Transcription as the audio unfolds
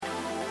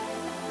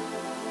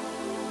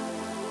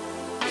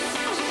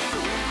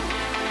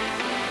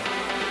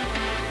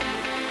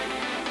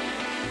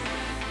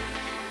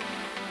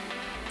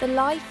The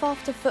Life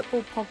After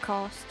Football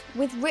podcast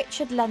with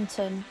Richard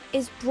Lenton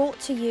is brought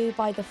to you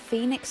by the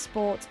Phoenix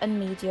Sport and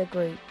Media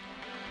Group.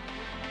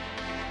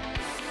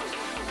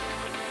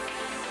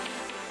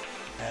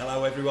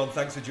 Hello everyone,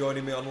 thanks for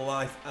joining me on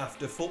Life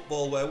After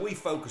Football, where we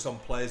focus on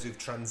players who've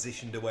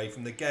transitioned away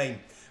from the game.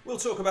 We'll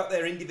talk about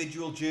their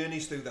individual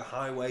journeys through the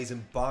highways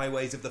and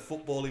byways of the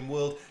footballing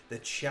world, the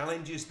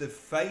challenges they've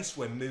faced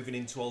when moving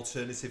into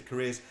alternative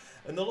careers,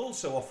 and they'll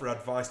also offer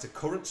advice to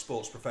current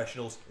sports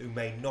professionals who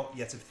may not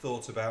yet have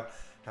thought about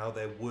how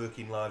their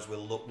working lives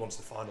will look once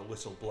the final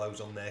whistle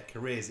blows on their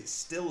careers. It's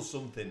still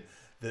something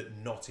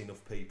that not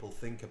enough people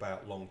think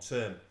about long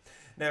term.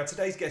 Now,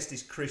 today's guest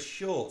is Chris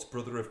Short,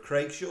 brother of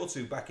Craig Short,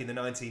 who back in the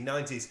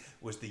 1990s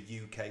was the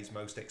UK's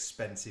most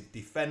expensive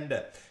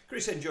defender.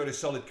 Chris enjoyed a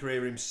solid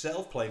career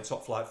himself, playing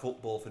top-flight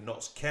football for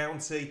Notts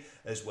County,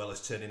 as well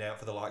as turning out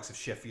for the likes of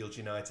Sheffield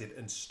United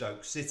and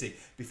Stoke City,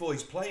 before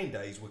his playing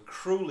days were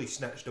cruelly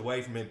snatched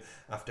away from him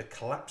after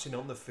collapsing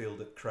on the field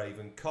at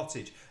Craven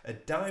Cottage, a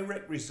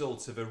direct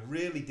result of a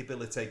really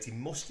debilitating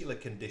muscular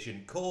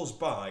condition caused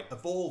by,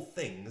 of all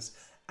things,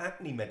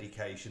 acne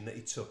medication that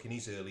he took in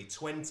his early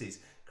 20s.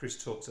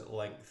 Chris talks at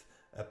length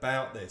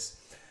about this.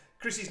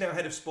 Chris is now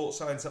head of sports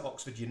science at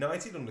Oxford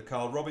United under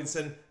Carl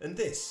Robinson, and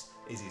this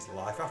is his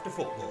Life After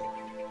Football.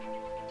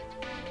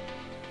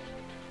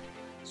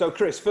 So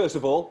Chris, first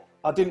of all,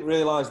 I didn't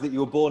realise that you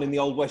were born in the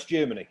old West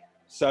Germany.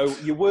 So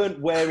you weren't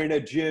wearing a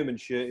German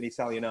shirt in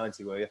Italia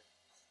 90, were you?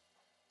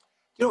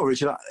 You know,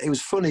 Richard, it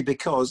was funny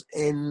because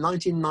in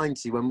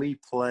 1990 when we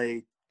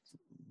played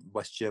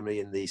West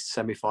Germany in the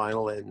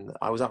semi-final, and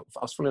I was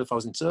funny enough, I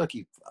was in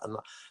Turkey and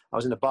I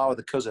was in a bar with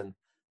a cousin,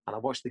 and I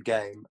watched the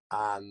game,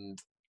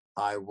 and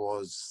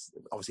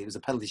obviously it was a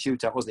penalty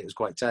shootout, wasn't it? It was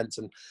quite tense,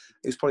 and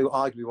it was probably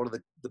arguably one of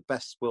the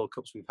best World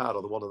Cups we've had,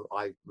 or the one that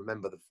I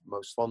remember the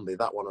most fondly,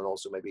 that one, and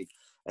also maybe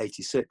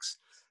 86.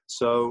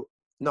 So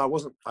no, I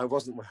wasn't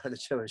wearing a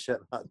German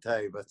shirt that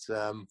day, but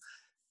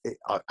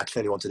I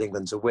clearly wanted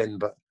England to win.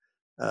 But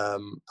I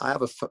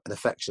have an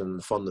affection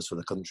and fondness for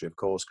the country, of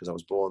course, because I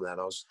was born there,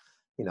 and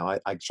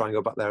I try and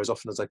go back there as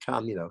often as I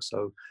can,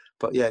 so,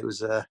 but yeah, it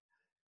was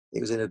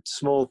in a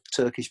small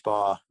Turkish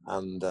bar,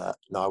 and I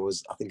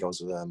think I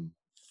was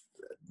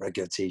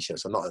regular t-shirt,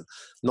 so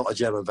not a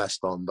German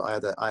vest on, but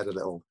I had a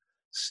little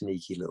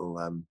sneaky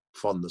little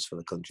fondness for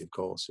the country, of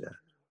course, yeah.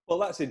 Well,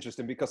 that's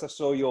interesting because I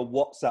saw your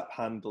WhatsApp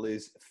handle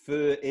is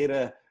für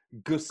ihre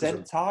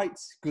Gesundheit.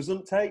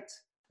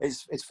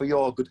 It's for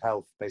your good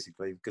health,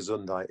 basically.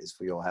 Gesundheit is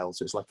for your health,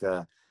 so it's like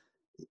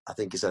I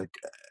think it's a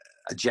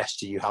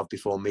gesture you have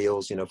before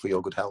meals, for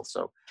your good health.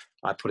 So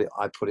I put it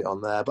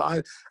on there.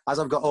 But as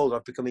I've got older,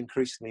 I've become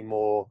increasingly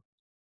more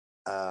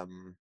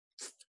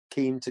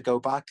keen to go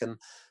back and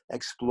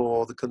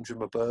explore the country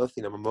of my birth.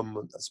 My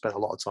mum spent a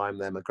lot of time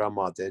there. My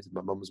grandma did,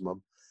 my mum's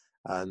mum,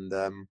 and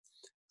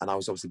I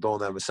was obviously born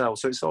there myself.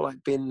 So it's all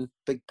like been a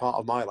big part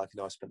of my life.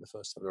 I spent the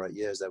first 7 or 8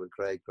 years there with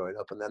Craig growing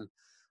up, and then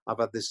I've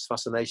had this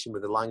fascination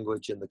with the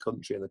language and the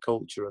country and the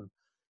culture. And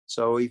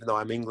so even though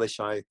I'm English,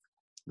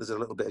 there's a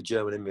little bit of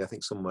German in me, I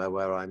think, somewhere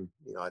where I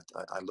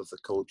love the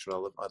culture.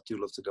 I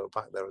do love to go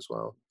back there as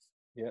well.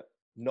 Yeah,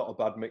 not a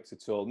bad mix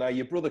at all. Now,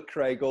 your brother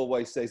Craig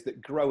always says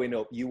that growing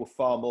up, you were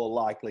far more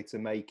likely to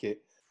make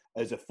it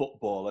as a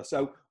footballer.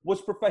 So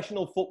was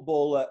professional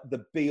football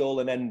the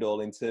be-all and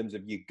end-all in terms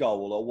of your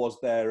goal, or was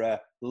there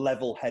a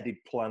level-headed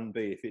plan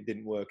B if it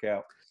didn't work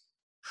out?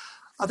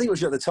 I think it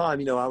was at the time,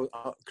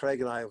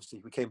 Craig and I,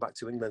 obviously, we came back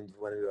to England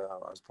when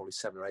I was probably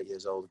 7 or 8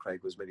 years old. Craig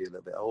was maybe a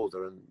little bit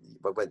older, and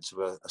I went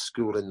to a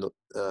school in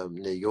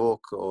New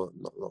York, or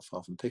not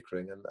far from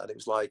Pickering. And it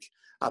was like,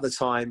 at the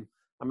time,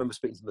 I remember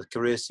speaking to the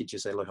careers teacher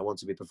saying, look, I want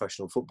to be a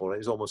professional footballer. It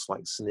was almost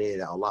like sneered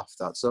at or laughed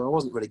at. So I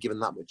wasn't really given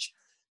that much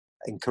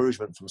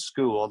encouragement from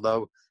school,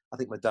 although I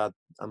think my dad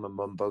and my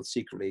mum both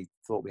secretly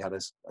thought we had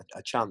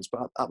a chance.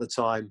 But at the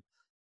time,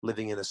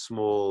 living in a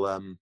small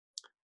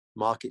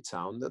market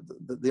town,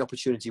 the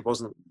opportunity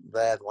wasn't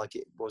there like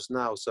it was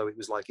now. So it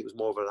was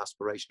more of an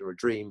aspiration or a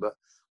dream, but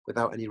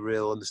without any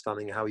real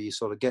understanding of how you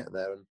sort of get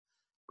there. And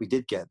we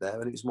did get there,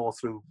 and it was more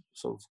through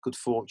sort of good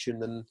fortune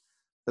than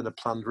a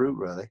planned route,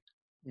 really.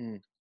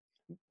 Mm.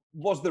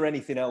 Was there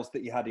anything else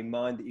that you had in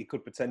mind that you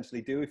could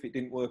potentially do if it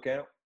didn't work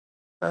out?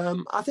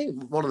 I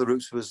think one of the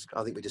routes was,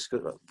 I think we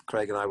discussed,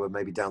 Craig and I were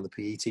maybe down the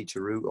PE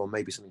teacher route, or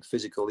maybe something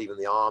physical. Even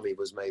the army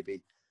was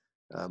maybe,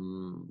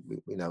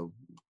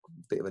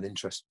 bit of an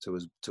interest to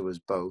us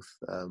both,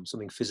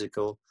 something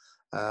physical.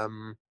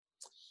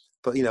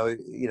 But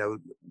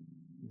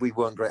we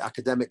weren't great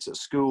academics at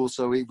school,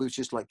 so it was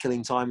just like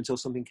killing time until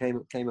something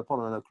came upon.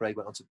 And I know Craig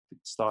went on to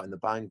start in the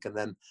bank, and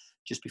then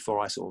just before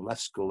I sort of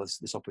left school,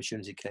 this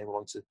opportunity came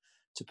along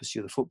to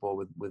pursue the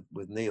football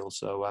with Neil.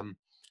 So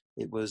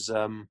it was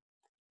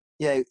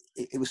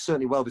it was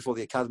certainly well before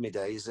the academy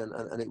days,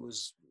 and it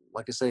was,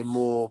 like I say,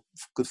 more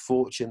good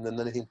fortune than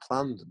anything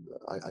planned,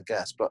 I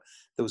guess. But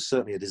there was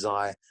certainly a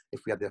desire,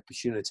 if we had the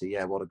opportunity.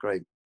 Yeah, what a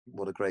great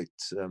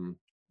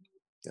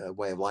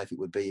way of life it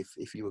would be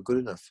if you were good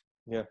enough.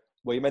 Yeah.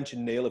 Well, you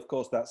mentioned Neil. Of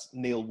course, that's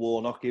Neil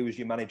Warnock. He was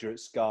your manager at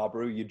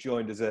Scarborough. You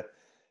joined as a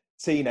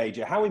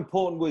teenager. How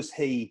important was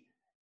he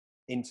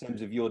in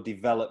terms of your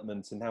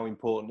development, and how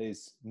important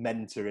is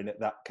mentoring at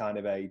that kind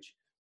of age?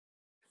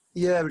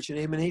 Yeah, Richard.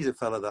 I mean, he's a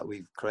fella that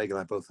Craig and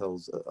I both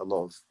hold a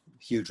lot of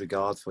huge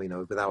regard for.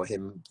 Without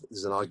him,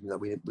 there's an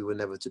argument that we were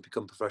never to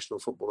become professional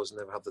footballers and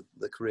never have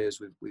the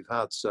careers we've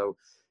had. So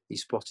he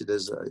spotted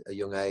us at a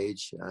young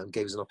age and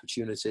gave us an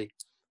opportunity.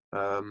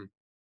 And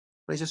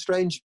he's a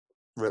strange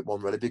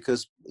one, really,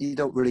 because you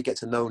don't really get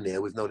to know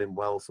Neil. We've known him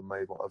well for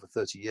maybe over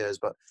 30 years,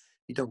 but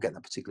you don't get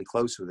that particularly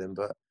close with him.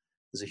 But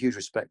there's a huge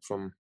respect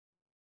from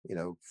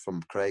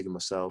Craig and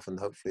myself, and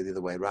hopefully the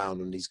other way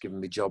around. And he's given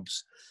me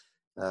jobs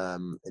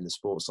in the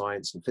sports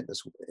science and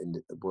fitness in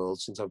the world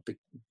since I've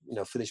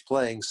finished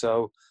playing.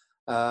 So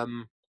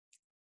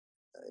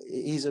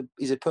he's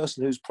a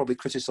person who's probably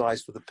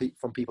criticised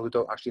from people who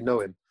don't actually know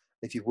him.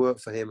 If you've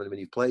worked for him and when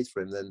you've played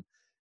for him, then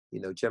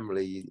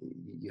generally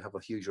you have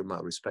a huge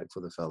amount of respect for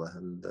the fella,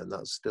 and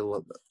that's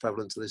still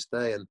prevalent to this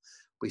day. And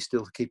we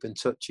still keep in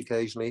touch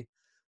occasionally.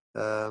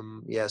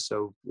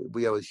 So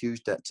we owe a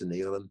huge debt to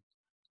Neil,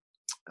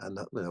 and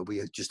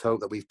we just hope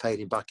that we've paid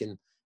him back in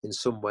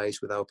some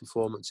ways with our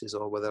performances,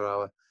 or whether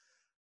our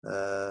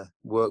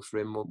work for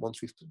him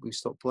once we've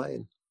stopped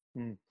playing.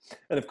 And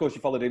of course,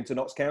 you followed him to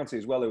Notts County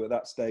as well, who at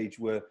that stage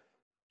were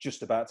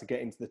just about to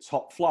get into the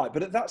top flight.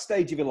 But at that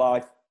stage of your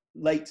life,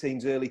 late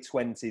teens, early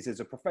 20s, as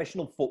a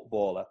professional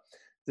footballer,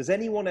 does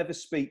anyone ever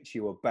speak to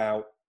you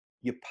about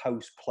your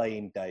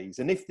post-playing days?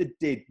 And if they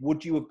did,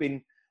 would you have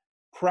been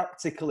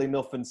practical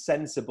enough and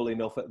sensible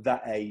enough at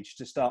that age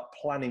to start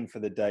planning for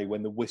the day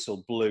when the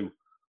whistle blew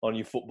on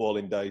your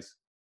footballing days?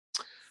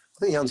 I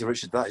think the answer,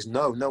 Richard, to that is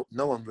no.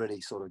 No one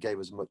really sort of gave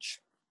us much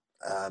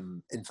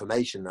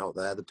information out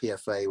there. The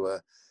PFA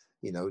were,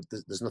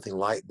 there's nothing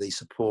like the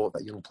support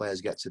that young players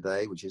get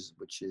today, which is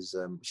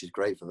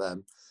great for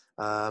them.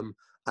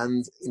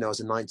 And as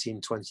a 19,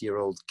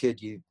 20-year-old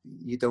kid, you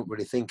don't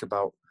really think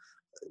about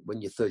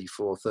when you're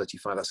 34,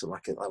 35.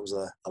 That was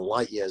a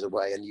light years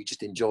away, and you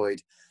just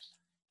enjoyed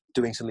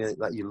doing something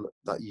that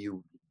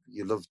you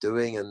love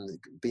doing, and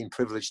being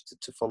privileged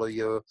to follow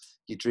your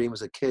dream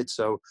as a kid.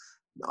 So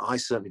I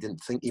certainly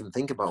didn't even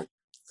think about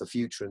the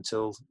future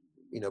until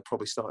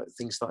probably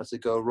things started to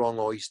go wrong,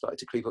 or you started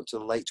to creep up to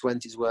the late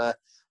 20s where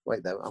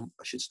I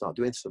should start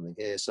doing something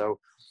here. So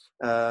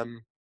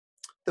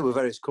there were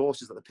various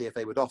courses that the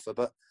PFA would offer,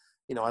 but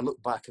I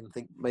look back and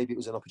think maybe it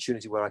was an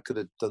opportunity where I could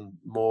have done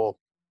more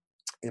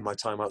in my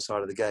time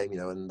outside of the game.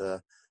 And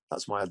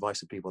that's my advice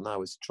to people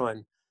now, is to try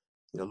and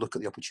look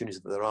at the opportunities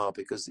that there are,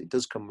 because it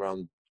does come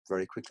around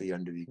very quickly, your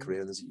end of your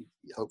career, and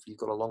hopefully you've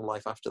got a long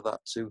life after that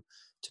to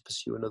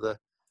pursue another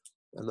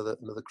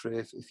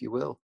career, if you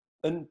will.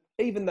 And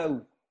even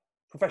though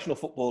professional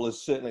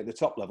footballers, certainly at the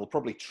top level,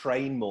 probably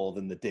train more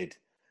than they did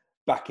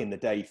back in the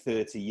day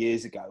 30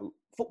 years ago,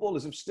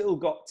 footballers have still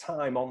got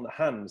time on their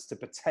hands to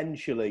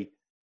potentially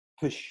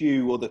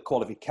pursue other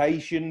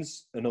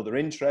qualifications and other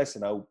interests.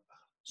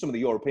 Some of the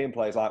European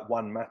players like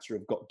Juan Mata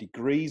have got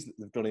degrees that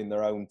they've done in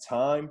their own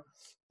time.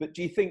 But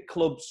do you think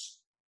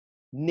clubs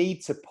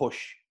need to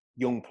push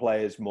young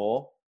players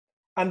more?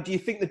 And do you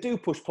think they do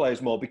push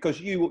players more?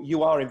 Because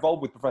you are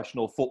involved with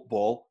professional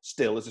football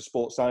still as a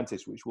sports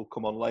scientist, which we'll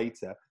come on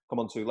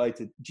to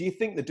later. Do you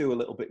think they do a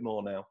little bit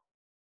more now?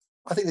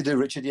 I think they do,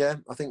 Richard, yeah.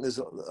 I think there's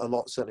a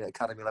lot, certainly at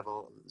academy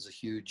level, there's a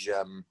huge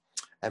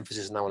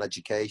emphasis now on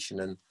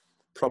education, and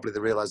probably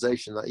the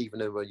realisation that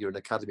even when you're an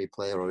academy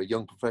player or a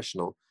young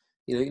professional,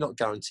 you're not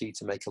guaranteed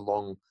to make a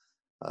long,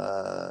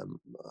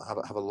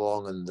 have a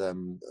long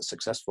and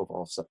successful,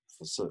 or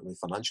certainly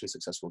financially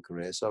successful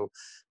career. So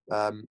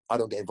I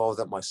don't get involved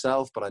with that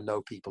myself, but I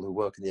know people who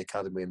work in the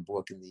academy and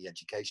work in the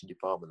education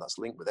department that's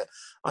linked with it.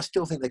 I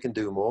still think they can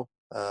do more.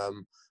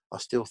 I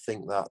still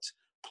think that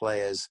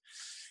players,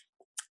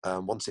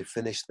 once they've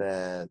finished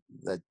their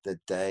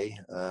day,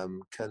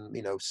 can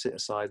sit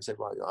aside and say,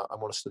 right, I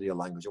want to study a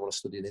language, I want to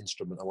study an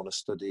instrument, I want to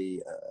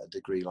study a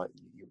degree like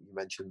you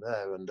mentioned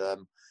there, and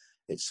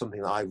it's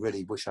something that I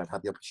really wish I'd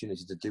had the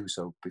opportunity to do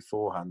so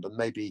beforehand, and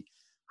maybe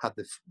had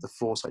the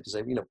foresight to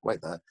say,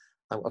 wait there,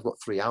 I've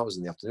got 3 hours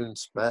in the afternoon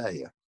spare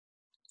here.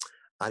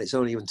 And it's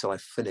only until I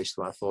finished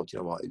that I thought,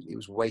 what, it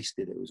was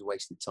wasted. It was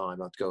wasted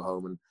time. I'd go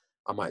home and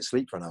I might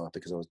sleep for an hour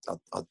because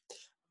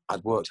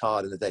I'd worked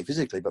hard in the day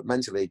physically, but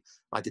mentally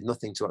I did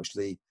nothing to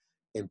actually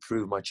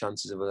improve my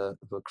chances of a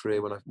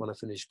career when I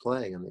finished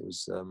playing. And it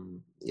was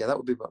that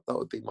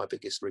would be my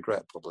biggest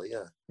regret, probably.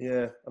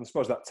 Yeah, and I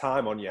suppose that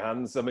time on your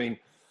hands, I mean,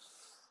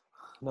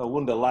 no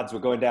wonder lads were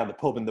going down the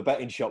pub and the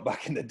betting shop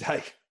back in the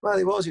day. Well,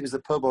 it was the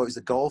pub, or it was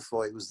the golf,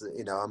 or it was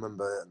I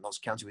remember at Notts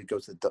County we'd go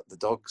to the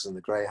dogs and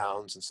the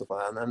greyhounds and stuff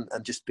like that,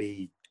 and just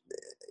be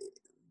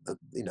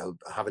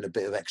having a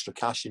bit of extra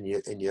cash in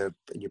your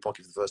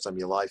pocket for the first time in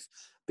your life,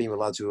 being with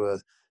lads who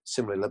were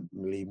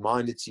similarly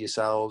minded to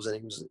yourselves,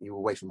 and you were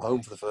away from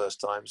home for the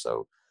first time,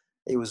 so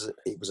it was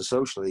a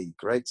socially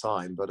great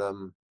time, but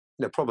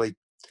probably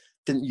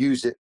didn't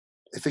use it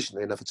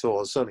efficiently enough at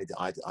all. Certainly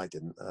I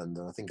didn't, and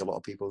I think a lot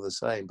of people are the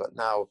same. But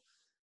now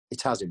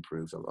it has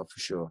improved for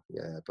sure.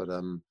 Yeah, but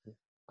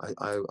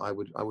I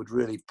would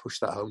really push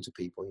that home to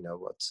people.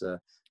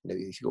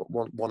 If you've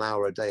got 1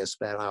 hour a day, a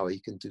spare hour,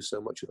 you can do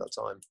so much with that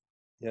time.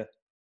 Yeah.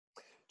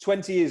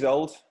 20 years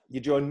old, you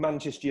joined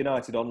Manchester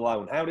United on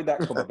loan. How did that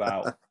come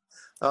about?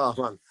 Oh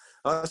man,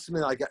 that's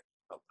something I get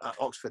at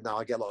Oxford now.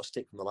 I get a lot of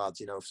stick from the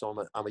lads.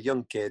 So I'm a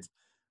young kid.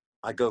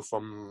 I go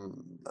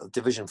from a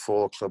Division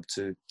 4 club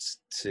to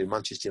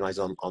Manchester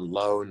United on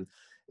loan.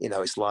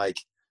 It's like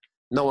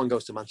no one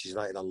goes to Manchester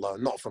United on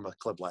loan, not from a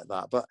club like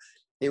that. But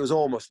it was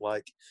almost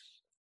like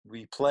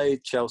we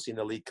played Chelsea in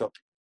the League Cup,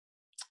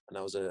 and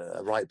I was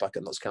a right back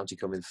at Notts County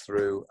coming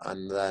through,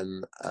 and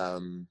then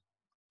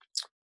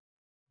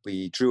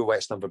we drew away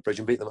at Stamford Bridge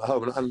and beat them at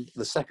home. And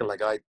the second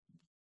leg, I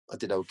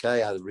did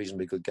okay. I had a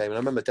reasonably good game. And I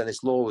remember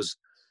Dennis Law was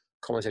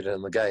commentating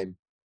on the game,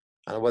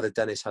 and whether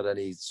Dennis had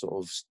any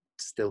sort of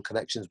still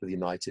connections with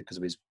United because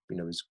of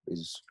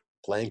his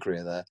playing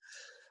career there.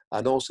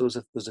 And also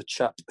there's a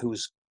chap who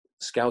was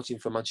scouting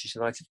for Manchester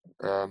United.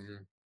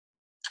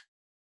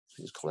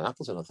 It was Colin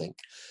Appleton, I think.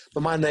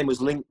 But my name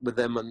was linked with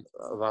them, and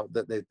about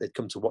that they'd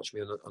come to watch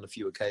me on a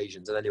few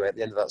occasions. And anyway, at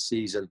the end of that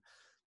season,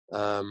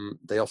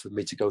 they offered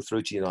me to go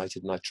through to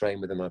United, and I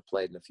trained with them. I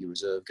played in a few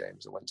reserve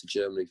games. I went to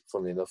Germany,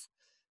 funnily enough,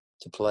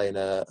 to play in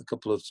a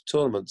couple of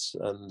tournaments,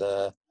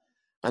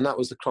 and that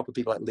was the crop of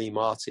people like Lee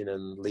Martin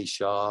and Lee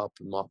Sharp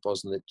and Mark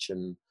Bosnich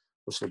and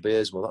Russell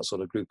Beersmore, that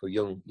sort of group of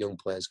young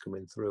players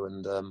coming through.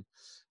 And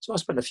so I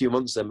spent a few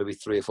months there, maybe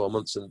 3 or 4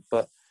 months,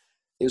 but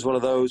it was one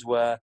of those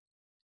where,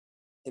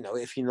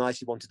 if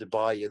United wanted to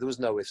buy you, there was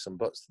no ifs and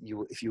buts.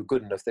 If you were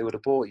good enough, they would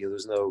have bought you.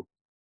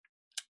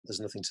 There's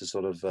nothing to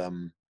sort of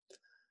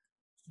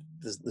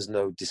there's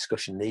no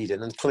discussion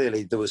needed. And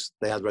clearly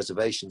they had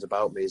reservations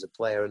about me as a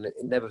player, and it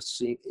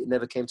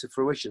never came to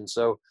fruition.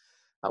 So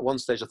at one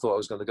stage I thought I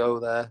was going to go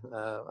there,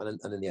 and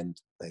in the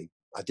end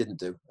I didn't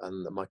do,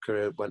 and my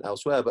career went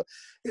elsewhere. But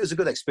it was a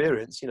good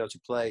experience, to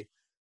play,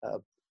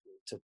 and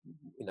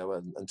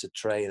to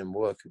train and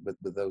work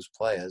with those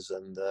players,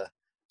 and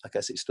I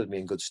guess it stood me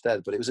in good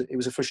stead. But it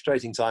was a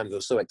frustrating time. I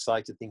was so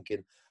excited,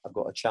 thinking I've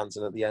got a chance,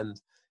 and at the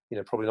end,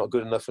 probably not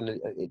good enough, and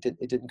it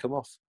didn't come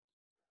off.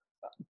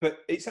 But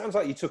it sounds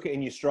like you took it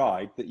in your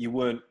stride, that you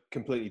weren't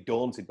completely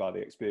daunted by the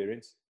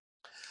experience.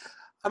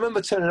 I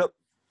remember turning up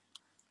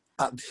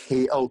at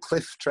the Old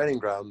Cliff training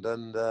ground,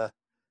 and I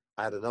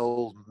had an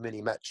old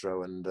Mini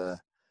Metro, and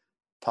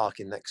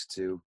parking next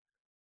to,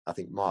 I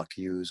think, Mark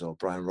Hughes or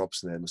Brian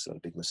Robson. They must have had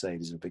a big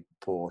Mercedes and a big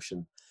Porsche.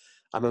 And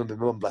I remember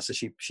my mum, bless her,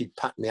 she'd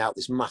packed me out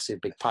this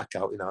massive big pack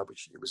out,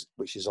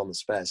 which is on the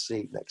spare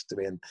seat next to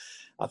me. And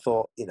I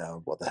thought,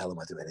 what the hell am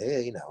I doing here?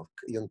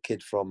 A young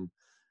kid from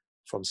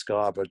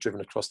Scarborough, driven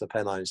across the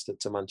Pennines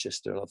to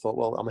Manchester. And I thought,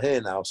 well, I'm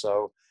here now,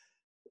 so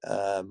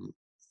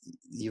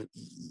you've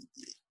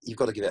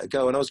got to give it a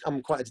go. And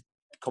I'm quite a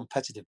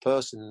competitive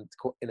person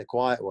in a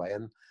quiet way,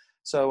 and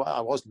so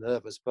I was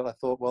nervous, but I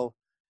thought, well,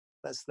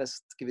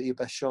 let's give it your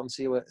best shot and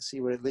see where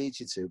it leads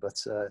you to. But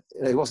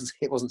it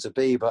wasn't to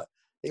be, but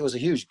it was a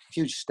huge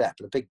step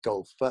and a big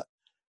gulf. But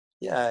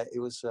yeah, it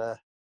was.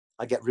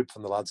 I get ribbed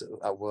from the lads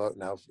at work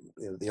now,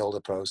 the older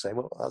pros, saying,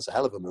 well, that's a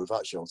hell of a move,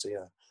 that, Schulte,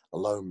 a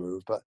loan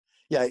move. But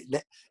yeah,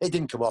 it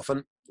didn't come off.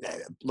 And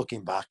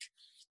looking back,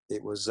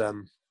 it was,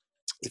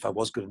 if I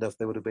was good enough,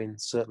 they would have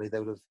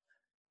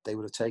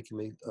taken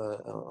me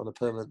on a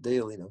permanent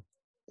deal,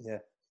 Yeah.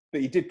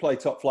 But you did play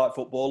top flight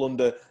football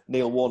under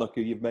Neil Warnock,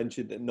 who you've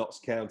mentioned, at Notts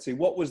County.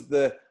 What was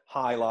the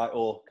highlight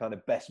or kind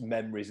of best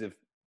memories of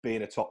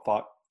being a top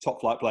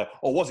flight player?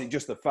 Or was it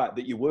just the fact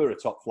that you were a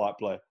top flight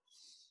player?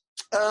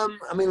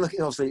 I mean, look,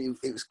 obviously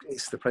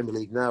it's the Premier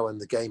League now, and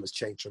the game has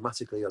changed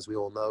dramatically, as we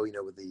all know,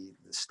 with the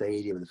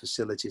stadium and the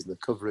facilities and the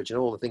coverage and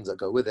all the things that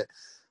go with it.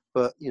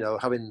 But,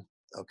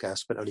 I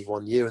spent only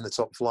 1 year in the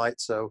top flight,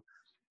 so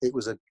it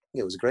was a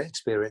great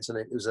experience, and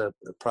it was a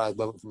proud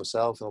moment for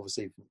myself and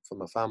obviously for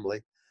my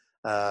family.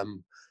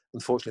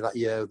 Unfortunately,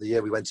 the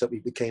year we went up,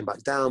 we came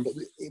back down, but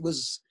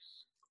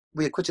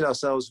we acquitted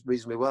ourselves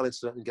reasonably well in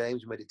certain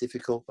games. We made it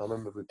difficult. I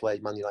remember we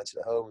played Man United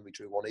at home and we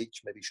drew 1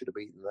 each. Maybe should have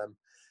beaten them.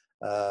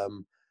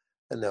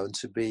 And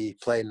to be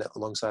playing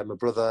alongside my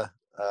brother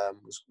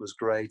was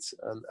great,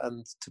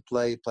 and to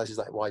play places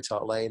like White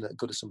Hart Lane at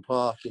Goodison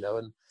Park,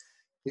 and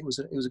it was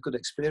a good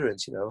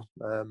experience,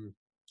 and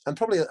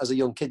probably as a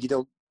young kid you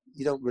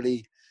don't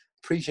really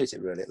appreciate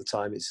it really at the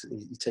time.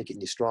 You take it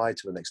in your stride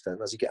to an extent.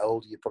 As you get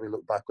older, you probably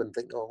look back and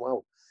think, oh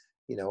well,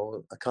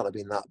 I can't have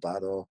been that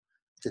bad, or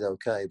did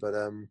okay. But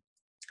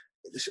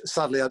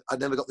sadly, I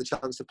never got the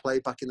chance to play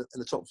back in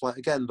the top flight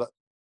again. But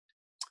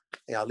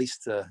yeah, at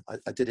least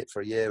I did it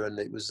for a year, and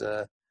it was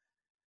a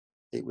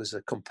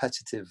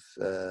competitive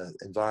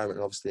environment,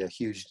 and obviously a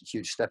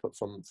huge step up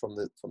from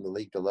the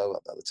league below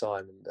at the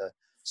time, and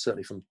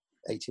certainly from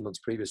 18 months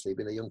previously,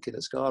 being a young kid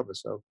at Scarborough.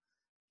 So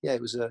yeah,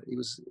 it was a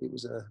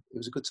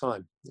good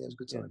time. Yeah, it was a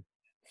good time.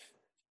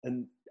 Yeah.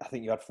 And I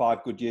think you had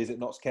 5 good years at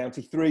Notts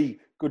County, 3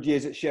 good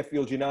years at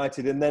Sheffield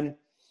United, and then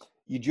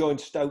you joined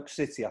Stoke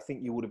City. I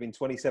think you would have been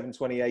 27,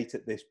 28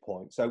 at this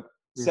point. So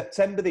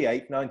September the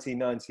 8th,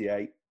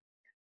 1998.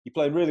 You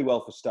played really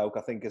well for Stoke,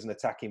 I think, as an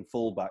attacking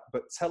fullback.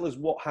 But tell us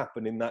what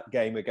happened in that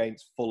game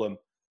against Fulham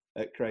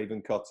at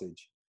Craven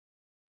Cottage.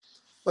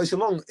 Well,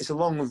 it's a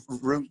long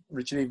route,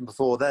 Richard. Even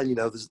before then, you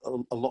know, there's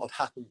a lot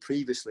had happened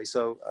previously.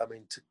 So, I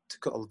mean, to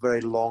cut a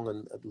very long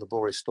and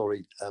laborious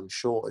story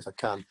short, if I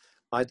can,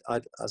 I'd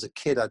as a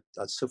kid,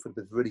 I'd suffered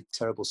with really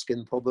terrible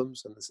skin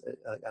problems, and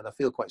I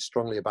feel quite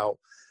strongly about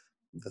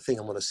the thing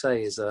I'm going to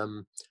say is,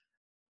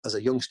 as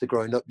a youngster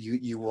growing up,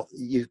 you're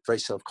very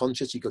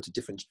self-conscious. You go to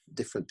different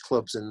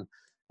clubs, and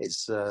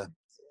it's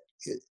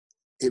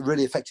it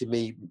really affected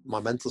me, my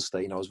mental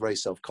state. You know, I was very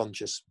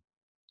self-conscious,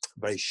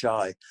 very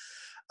shy.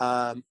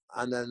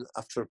 And then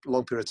after a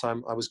long period of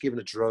time, I was given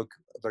a drug,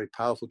 a very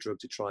powerful drug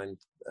to try and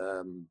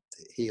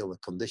heal the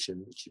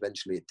condition, which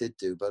eventually it did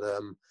do. But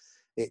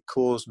it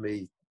caused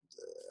me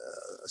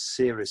a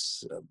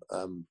serious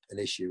an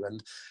issue.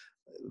 And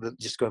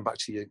just going back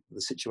to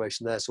the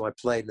situation there, so I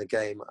played in the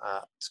game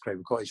at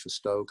Craven Cottage for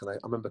Stoke, and I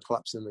remember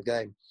collapsing in the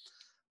game.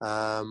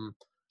 And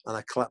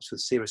I collapsed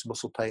with serious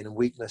muscle pain and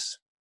weakness.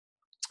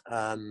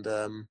 And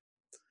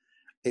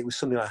it was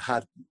something I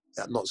had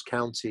at Notts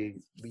County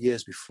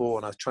years before,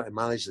 and I was trying to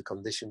manage the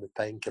condition with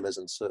painkillers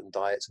and certain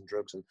diets and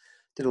drugs, and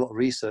did a lot of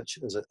research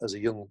as a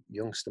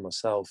youngster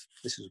myself.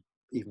 This is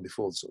even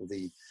before sort of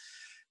the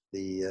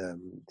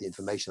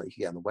information that you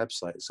could get on the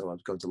website. So I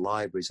was going to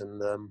libraries, and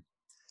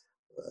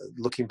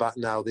looking back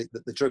now, the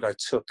drug I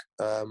took,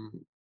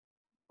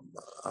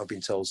 I've been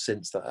told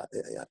since that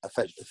I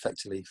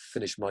effectively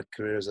finished my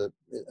career as a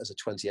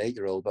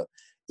 28-year-old. But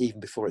even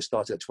before it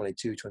started at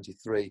 22,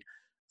 23.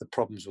 The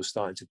problems were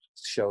starting to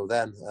show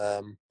then.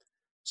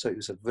 So it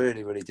was a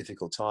really, really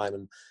difficult time.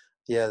 And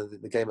yeah,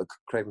 the game at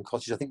Craven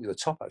Cottage, I think we were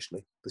top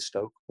actually with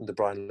Stoke under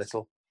Brian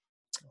Little.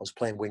 I was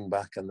playing wing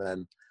back, and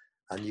then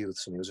I knew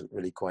something wasn't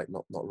really quite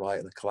not right,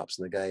 and I collapsed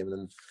in the game.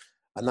 And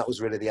that was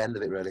really the end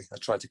of it, really. I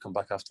tried to come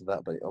back after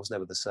that, but I was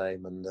never the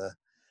same. And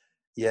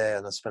yeah,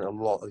 and I spent a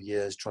lot of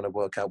years trying to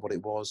work out what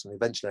it was. And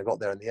eventually I got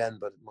there in the end,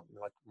 but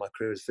my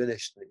career was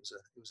finished, and it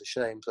was a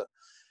shame. But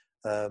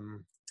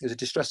it was a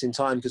distressing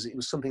time because it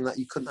was something that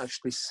you couldn't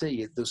actually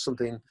see. There was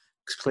something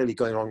clearly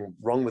going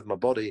wrong with my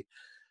body,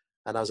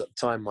 and as at the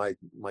time my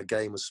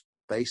game was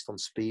based on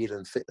speed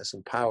and fitness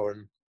and power,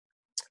 and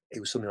it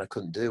was something I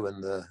couldn't do,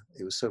 and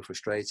it was so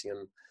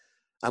frustrating.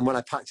 And when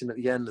I packed in at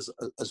the end,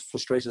 as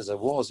frustrated as I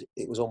was,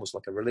 it was almost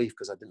like a relief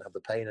because I didn't have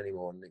the pain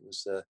anymore, and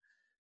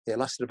it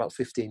lasted about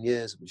 15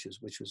 years, which was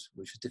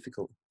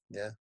difficult.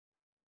 Yeah.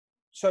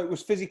 So it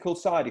was physical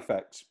side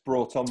effects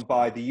brought on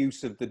by the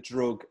use of the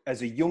drug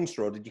as a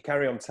youngster, or did you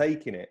carry on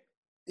taking it?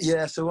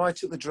 Yeah, so I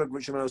took the drug,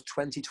 Richard, when I was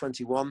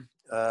 21.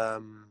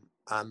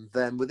 And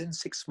then within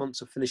 6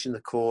 months of finishing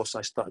the course,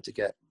 I started to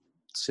get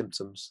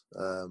symptoms,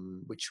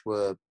 which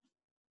were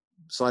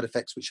side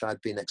effects which had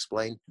been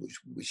explained,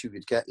 which you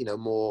could get, you know,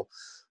 more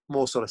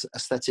sort of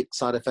aesthetic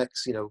side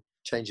effects, you know,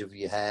 change of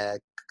your hair,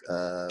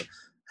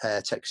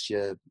 hair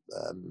texture,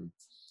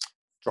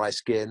 dry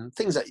skin,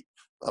 things that,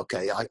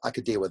 okay, I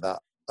could deal with that.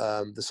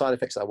 The side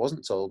effects I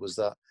wasn't told was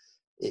that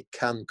it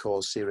can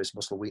cause serious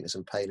muscle weakness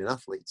and pain in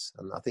athletes.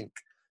 And I think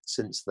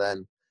since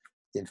then,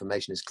 the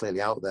information is clearly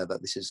out there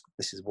that this is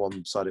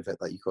one side effect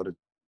that you've got to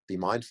be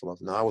mindful of.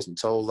 Now, I wasn't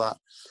told that.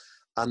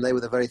 And they were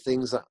the very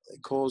things that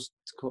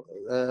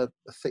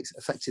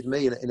affected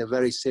me in a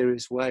very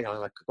serious way. And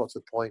I got to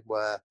the point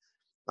where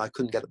I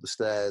couldn't get up the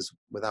stairs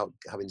without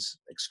having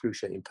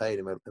excruciating pain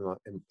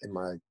in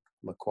my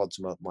quads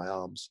and my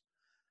arms.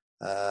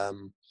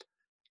 And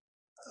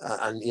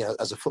you know,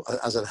 as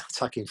an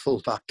attacking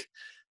fullback,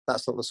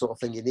 that's not the sort of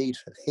thing you need,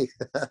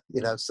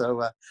 you know.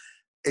 So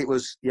it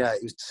was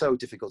so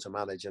difficult to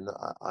manage, and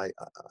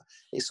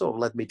it sort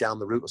of led me down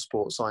the route of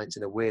sports science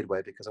in a weird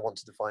way because I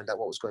wanted to find out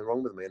what was going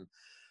wrong with me, and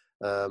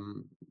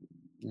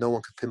no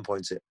one could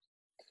pinpoint it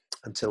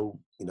until,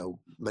 you know,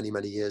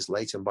 many years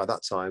later. And by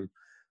that time,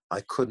 I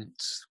couldn't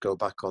go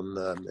back on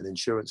an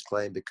insurance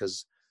claim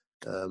because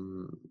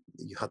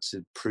you had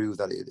to prove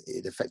that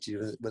it affected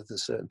you within a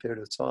certain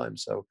period of time.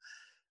 So.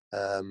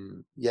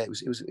 Yeah, it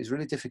was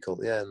really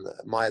difficult. Yeah, and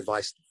my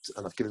advice,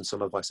 and I've given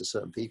some advice to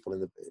certain people,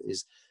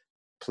 is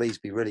please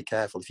be really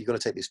careful. If you're going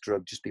to take this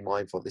drug, just be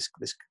mindful. This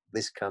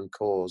can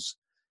cause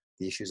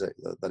the issues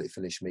that it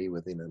finished me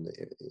with. You know,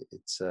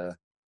 it's.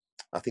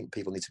 I think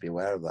people need to be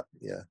aware of that.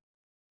 Yeah.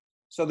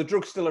 So the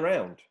drug's still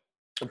around,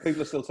 and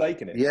people are still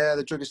taking it. Yeah,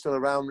 the drug is still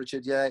around,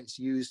 Richard. Yeah, it's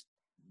used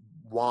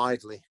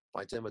widely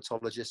by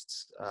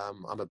dermatologists.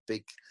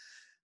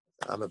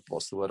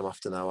 What's the word I'm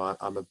after now?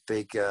 I'm a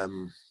big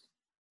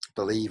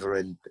believer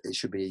in it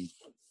should be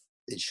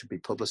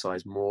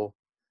publicized more.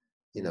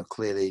 You know,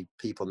 clearly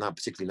people now,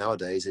 particularly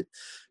nowadays,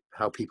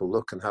 how people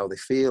look and how they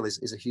feel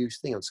is a huge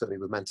thing, and certainly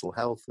with mental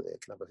health,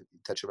 it can have a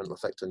detrimental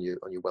effect on your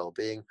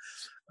well-being.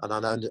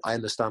 And I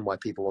understand why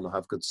people want to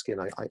have good skin.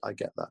 I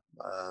get that,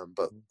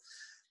 but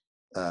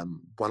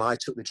when I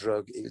took the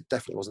drug, it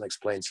definitely wasn't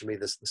explained to me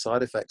the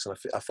side effects, and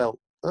I felt,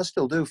 and I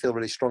still do feel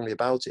really strongly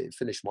about it. It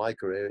finished my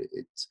career.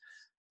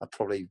 I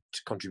probably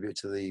contributed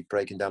to the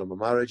breaking down of my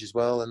marriage as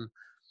well, and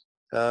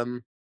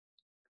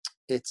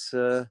it's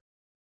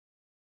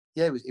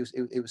yeah,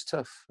 it was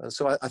tough. And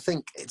so I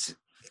think it's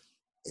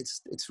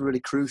really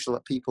crucial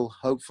that people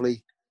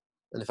hopefully,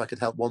 and if I could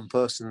help one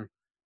person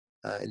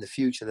in the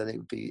future, then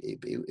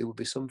it would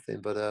be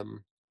something. But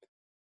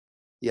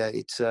yeah,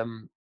 it's I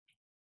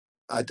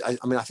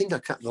mean, I think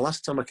the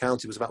last time I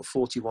counted was about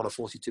 41 or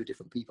 42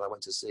 different people I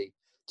went to see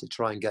to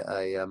try and get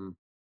an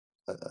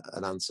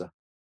answer.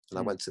 And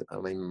I went to, I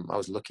mean, I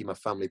was lucky. My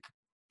family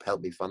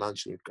helped me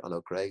financially. I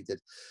know Craig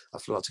did. I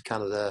flew out to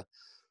Canada,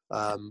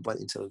 went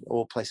into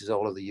all places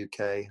all over the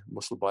UK,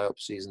 muscle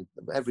biopsies, and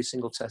every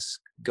single test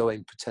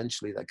going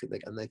potentially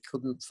and they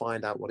couldn't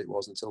find out what it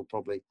was until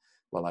probably,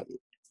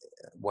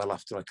 well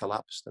after I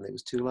collapsed, and it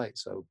was too late.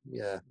 So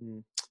yeah.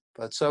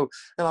 But so,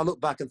 and I look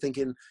back and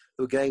thinking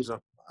there were games I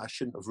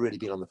shouldn't have really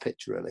been on the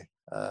pitch really.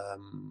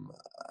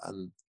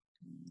 And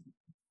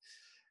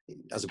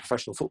as a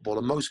professional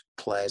footballer, most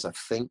players, I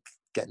think,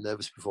 get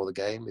nervous before the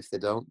game. If they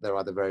don't, they're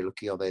either very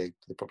lucky or they're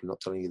probably not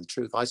telling you the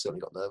truth. I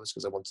certainly got nervous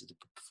because I wanted to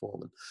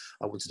perform and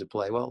I wanted to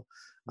play well.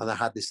 And I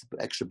had this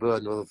extra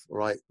burden of,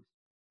 right,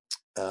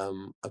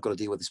 I've got to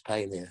deal with this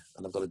pain here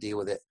and I've got to deal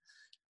with it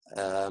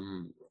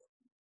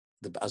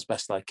as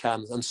best I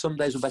can. And some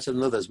days were better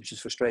than others, which is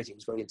frustrating. It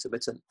was very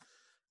intermittent.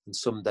 And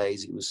some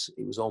days it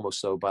was almost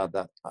so bad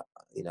that, I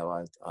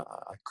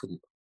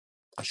couldn't.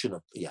 I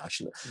shouldn't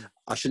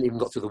even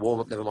got through the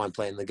warm-up, never mind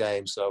playing the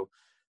game. So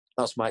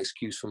that's my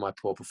excuse for my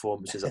poor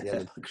performances at the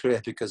end of my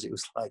career, because it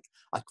was like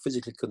I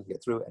physically couldn't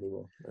get through it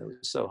anymore. It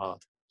was so hard.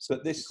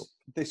 But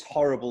this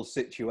horrible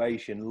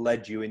situation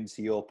led you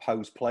into your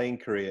post-playing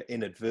career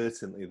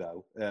inadvertently,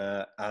 though,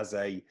 as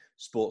a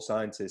sports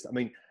scientist. I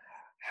mean,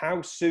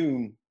 how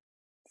soon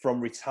from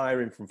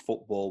retiring from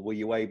football were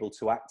you able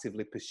to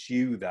actively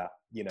pursue that,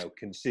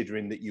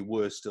 considering that you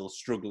were still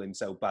struggling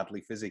so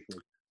badly physically?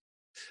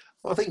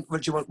 Well, I think,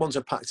 Richard, once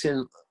I packed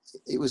in,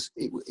 it was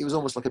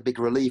almost like a big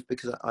relief,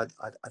 because I'd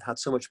had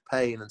so much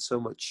pain and so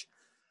much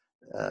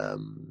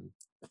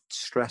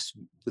stress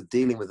with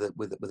dealing with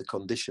a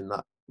condition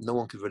that no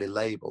one could really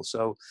label.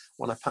 So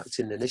when I packed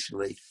in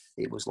initially,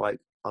 it was like,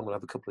 I'm going to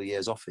have a couple of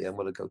years off here. I'm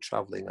going to go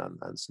traveling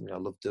and something I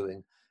love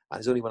doing. And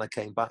it's only when I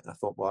came back I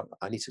thought, well,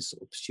 I need to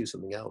sort of pursue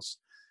something else.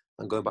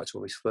 And going back to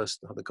when we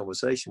first had the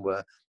conversation,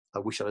 where I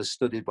wish I had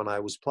studied when I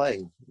was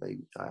playing.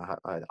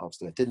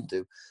 Obviously I didn't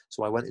do.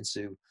 So I went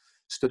into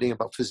studying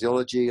about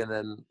physiology, and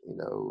then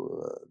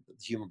the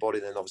human body,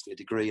 and then obviously a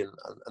degree, and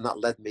that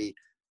led me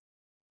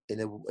in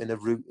a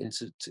route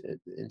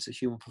into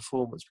human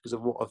performance, because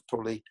of what I've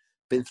probably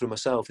been through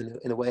myself.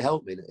 In a way,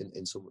 helped me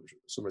in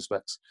some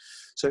respects.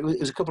 So it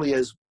was a couple of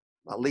years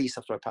at least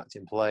after I packed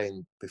in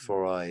playing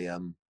before I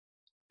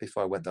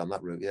went down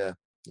that route. Yeah.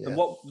 And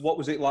what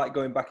was it like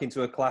going back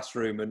into a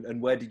classroom,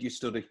 and where did you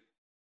study?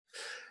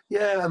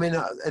 Yeah, I mean,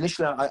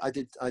 initially I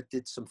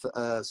did some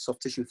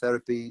soft tissue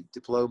therapy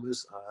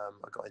diplomas.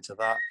 I got into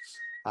that,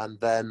 and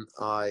then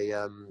I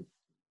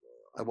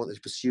wanted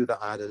to pursue that.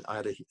 I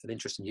had an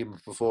interest in human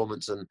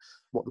performance and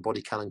what the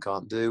body can and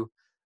can't do.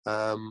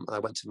 And I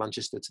went to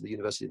Manchester, to the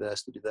university there,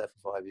 studied there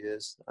for 5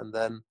 years, and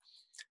then.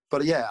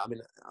 But yeah, I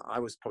mean, I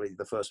was probably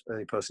the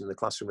only person in the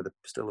classroom with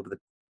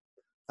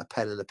a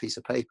pen and a piece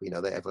of paper.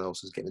 Everyone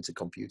else was getting into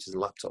computers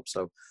and laptops,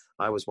 so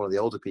I was one of the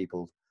older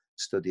people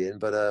studying,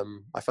 but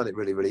I found it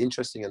really, really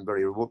interesting and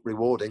very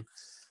rewarding.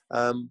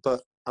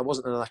 But I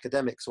wasn't an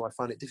academic, so I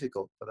found it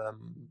difficult. But I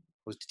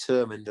was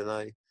determined, and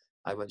I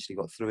eventually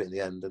got through it in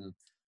the end, and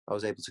I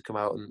was able to come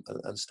out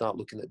and start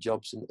looking at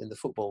jobs in the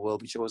football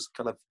world, which I was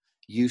kind of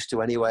used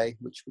to anyway,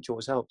 which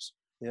always helps.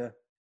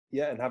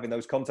 Yeah, and having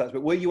those contacts.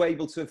 But were you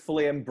able to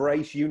fully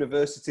embrace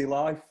university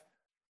life?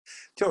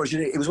 George,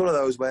 it was one of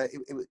those where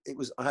it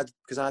was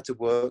because I had to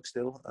work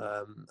still.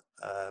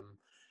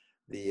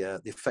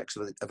 The effects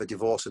of a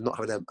divorce and not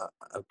having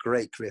a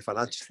great career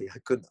financially, I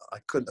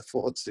couldn't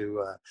afford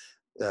to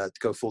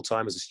go full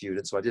time as a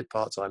student. So I did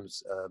part time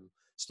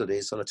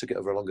studies, and I took it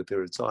over a longer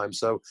period of time.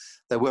 So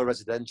there were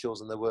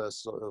residentials and there were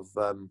sort of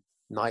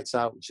nights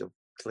out, which I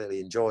clearly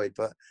enjoyed.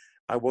 But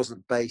I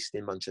wasn't based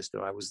in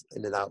Manchester. I was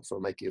in and out for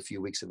maybe a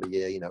few weeks of a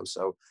year,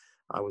 So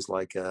I was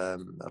like a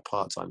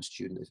part time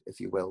student, if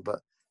you will. But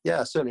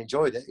yeah, I certainly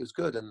enjoyed it. It was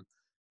good, and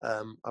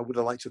I would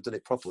have liked to have done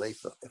it properly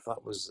if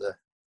that was.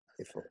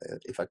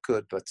 If I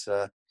could, but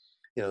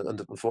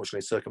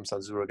unfortunately,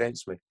 circumstances were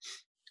against me.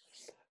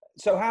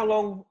 So, how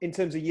long, in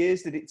terms of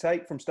years, did it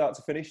take from start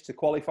to finish to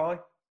qualify?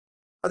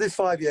 I did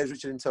 5 years,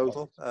 Richard, in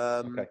total.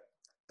 Okay.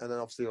 And then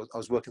obviously I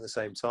was working at the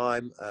same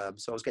time,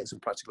 so I was getting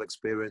some practical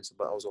experience,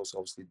 but I was also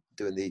obviously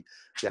doing the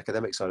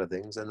academic side of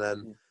things. And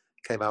then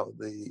came out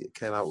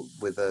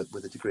with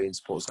a degree in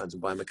sports science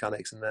and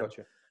biomechanics, and then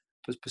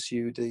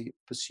pursued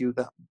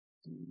that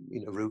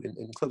route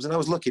in clubs. And I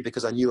was lucky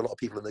because I knew a lot of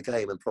people in the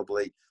game, and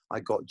probably I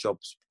got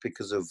jobs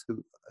because of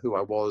who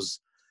I was,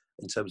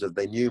 in terms of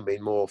they knew me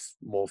more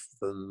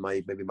than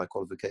maybe my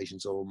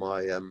qualifications or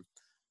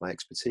my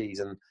expertise.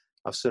 And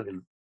I've certainly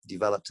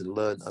developed and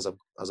learned as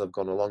I've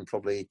gone along,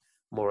 probably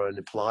more in an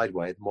applied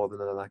way more than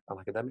an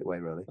academic way,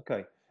 really.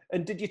 Okay.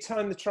 And did you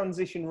time the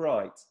transition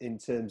right in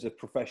terms of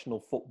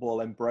professional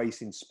football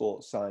embracing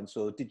sports science,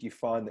 or did you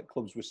find that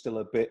clubs were still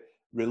a bit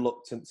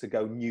reluctant to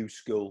go new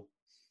school?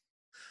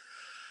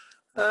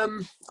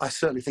 I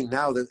certainly think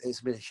now that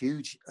it's been a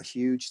huge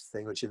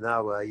thing, which is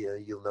now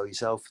you'll know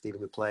yourself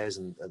dealing with players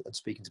and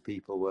speaking to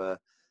people where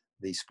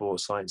the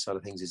sports science side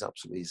of things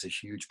is a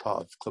huge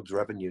part of clubs'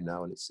 revenue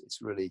now, and it's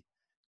really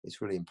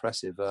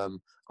impressive.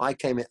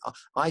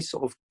 I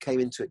sort of came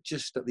into it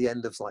just at the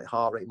end of like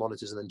heart rate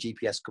monitors and then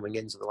GPS coming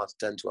in for the last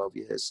 10, 12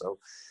 years. So,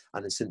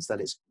 and then since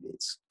then it's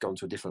gone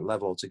to a different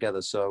level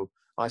altogether. So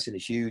I've seen a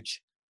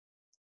huge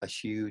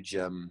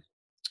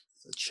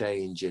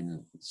change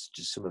in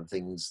just some of the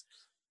things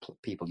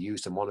people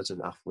use to monitor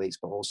athletes,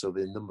 but also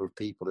the number of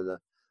people in a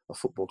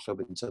football club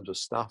in terms of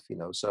staff,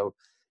 So,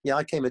 yeah,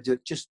 I came into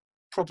it just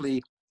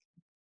probably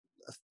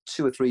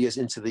 2 or 3 years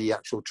into the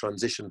actual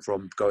transition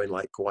from going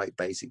like quite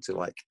basic to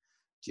like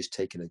just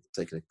taking a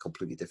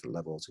completely different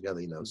level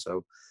altogether,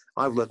 So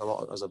I've learned a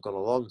lot as I've gone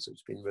along. So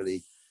it's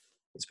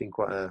been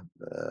quite an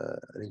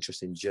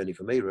interesting journey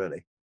for me,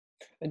 really.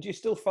 And do you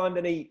still find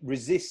any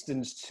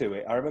resistance to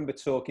it? I remember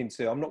talking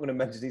to, I'm not going to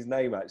mention his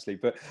name actually,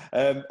 but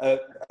a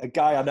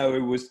guy I know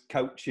who was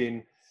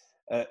coaching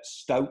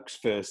Stokes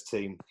first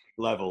team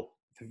level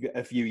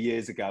a few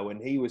years ago,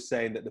 and he was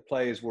saying that the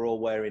players were all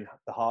wearing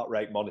the heart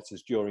rate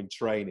monitors during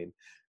training,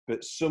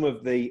 but some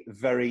of the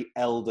very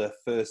elder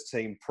first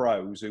team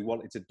pros who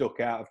wanted to duck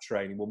out of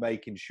training were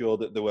making sure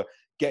that they were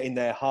getting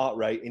their heart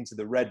rate into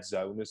the red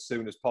zone as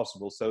soon as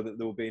possible so that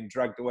they were being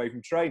dragged away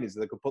from training so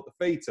they could put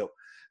the feet up.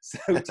 So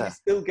do you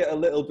still get a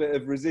little bit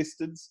of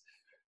resistance?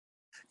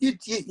 You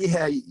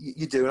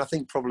do. And I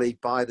think probably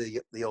by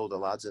the older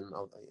lads, and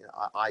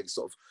I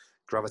sort of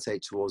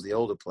gravitate towards the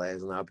older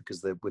players now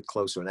because we're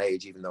closer in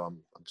age, even though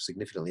I'm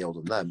significantly older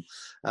than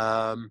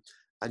them.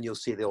 And you'll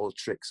see the old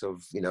tricks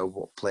of,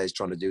 what players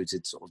trying to do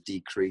to sort of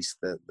decrease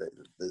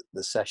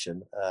the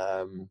session.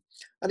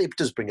 And it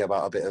does bring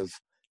about a bit of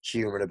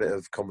humour and a bit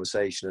of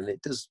conversation, and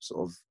it does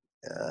sort of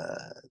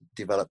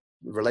develop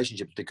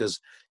relationships because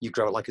you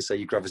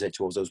gravitate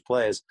towards those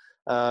players.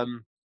 I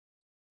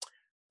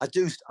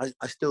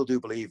still do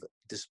believe,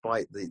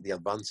 despite the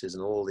advances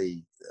and all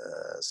the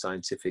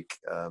scientific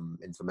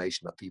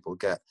information that people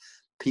get,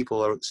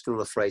 people are still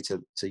afraid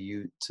to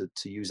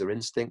use their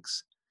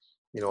instincts,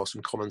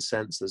 some common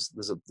sense. There's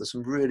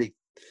some really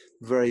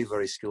very,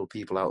 very skilled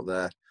people out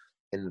there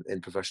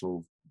in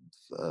professional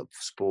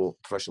sport,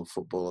 professional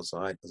football, as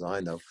I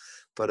know.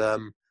 But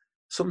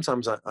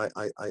sometimes I'm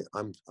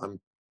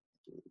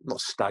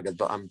not staggered,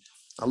 but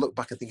I look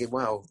back and thinking,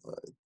 wow.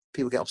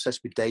 People get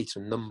obsessed with data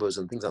and numbers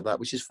and things like that,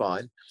 which is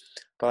fine.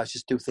 But I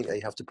just do think that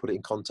you have to put it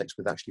in context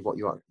with actually what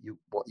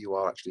you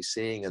are actually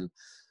seeing. And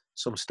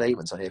some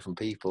statements I hear from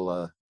people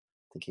are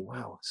thinking,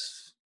 wow,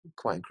 it's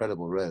quite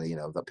incredible, really,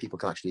 that people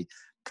can actually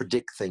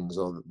predict things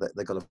or that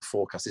they're going to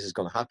forecast this is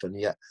going to happen.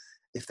 Yet,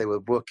 if they were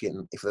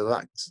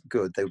that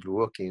good, they would be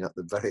working at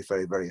the very,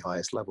 very, very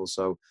highest level.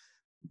 So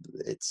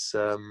it's,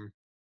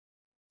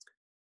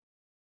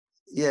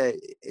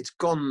 it's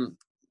gone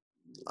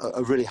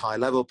a really high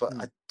level, but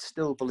I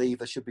still believe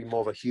there should be more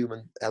of a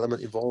human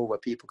element involved where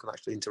people can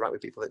actually interact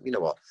with people. That,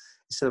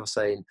 instead of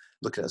saying,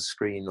 looking at a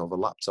screen of a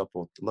laptop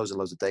or loads and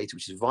loads of data,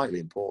 which is vitally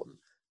important,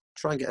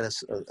 try and get an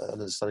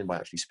understanding by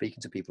actually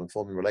speaking to people and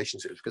forming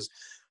relationships, because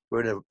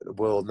we're in a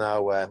world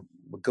now where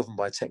we're governed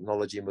by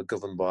technology and we're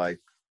governed by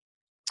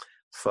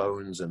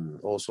phones and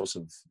all sorts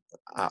of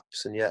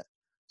apps, and yet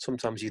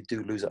sometimes you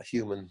do lose that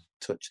human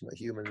touch and that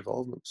human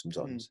involvement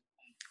sometimes.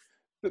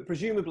 But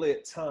presumably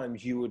at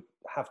times you would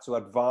have to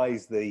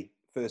advise the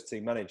first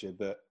team manager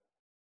that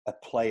a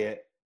player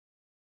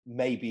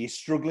maybe is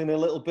struggling a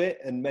little bit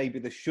and maybe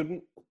they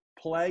shouldn't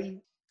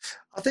play.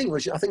 I think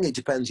it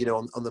depends,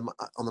 on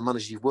the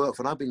manager you work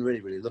for. And I've been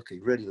really, really lucky,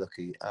 really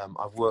lucky.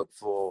 I've worked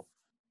for,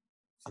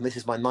 and this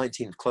is my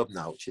 19th club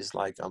now, which is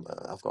like,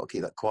 I've got to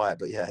keep that quiet.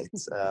 But yeah,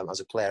 it's as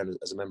a player and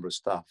as a member of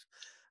staff.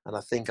 And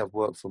I think I've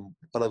worked for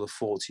well over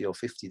 40 or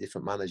 50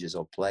 different managers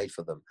or played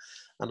for them.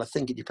 And I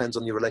think it depends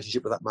on your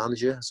relationship with that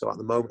manager. So at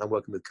the moment, I'm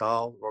working with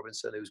Carl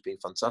Robinson, who's been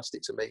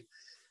fantastic to me.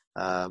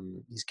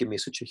 He's given me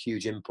such a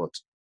huge input.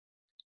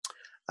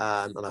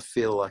 And I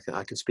feel like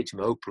I can speak to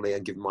him openly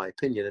and give him my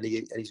opinion. And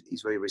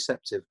he's very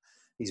receptive.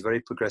 He's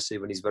very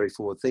progressive and he's very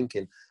forward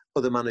thinking.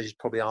 Other managers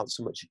probably aren't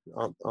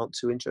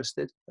too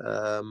interested.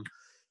 So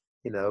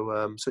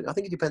I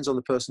think it depends on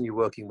the person you're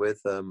working with.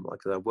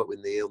 Like I've worked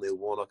with Neil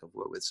Warnock. I've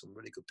worked with some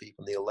really good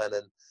people, Neil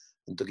Lennon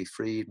and Dougie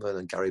Friedman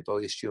and Gary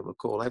Bowyer, Stuart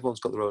McCall. Everyone's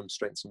got their own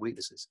strengths and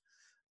weaknesses.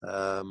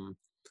 I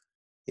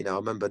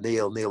remember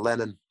Neil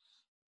Lennon.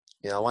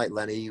 I like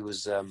Lenny. He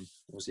was a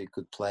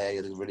good player. He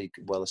had a really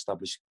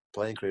well-established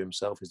playing career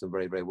himself. He's done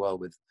very, very well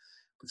with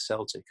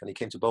Celtic. And he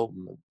came to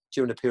Bolton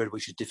during a period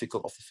which was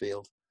difficult off the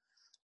field.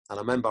 And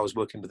I remember I was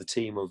working with a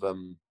team of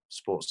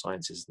sports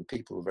scientists, and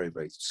people were very,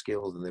 very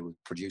skilled, and they were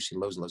producing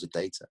loads and loads of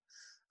data.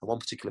 And one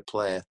particular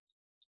player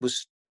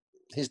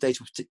his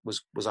data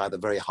was either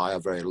very high or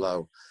very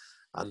low.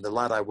 And the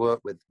lad I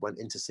worked with went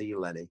in to see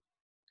Lenny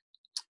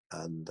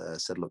and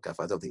said, "Look, Gaff,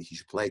 I don't think you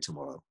should play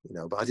tomorrow."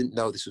 But I didn't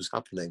know this was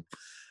happening.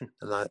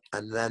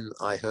 And then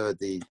I heard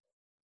the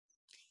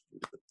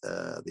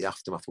the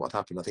aftermath of what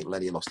happened. I think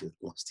Lenny lost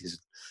his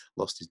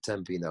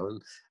temper,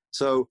 and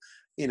so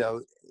you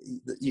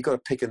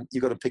got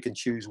to pick and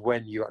choose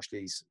when you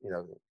actually,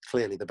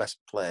 clearly the best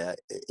player,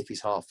 if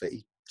he's half fit,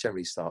 he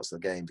generally starts the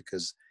game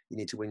because you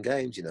need to win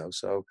games,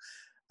 So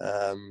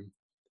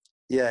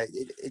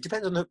it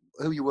depends on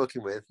who you're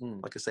working with.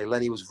 Like I say,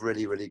 Lenny was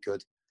really, really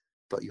good,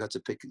 but you had to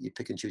pick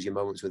and choose your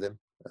moments with him.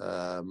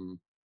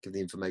 Give the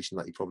information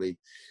that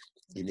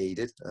you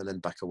needed, and then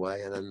back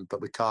away. But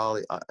with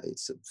Carl,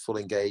 it's a full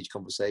engaged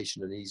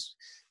conversation, and he's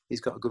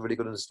got a really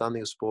good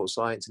understanding of sports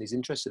science, and he's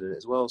interested in it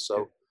as well.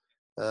 So,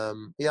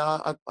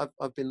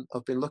 I've been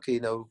lucky,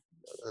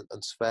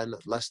 and Sven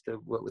at Leicester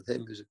worked with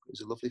him, who's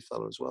a lovely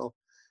fellow as well.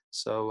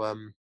 So,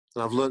 and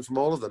I've learned from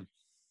all of them.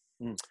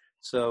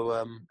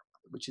 So,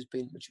 which has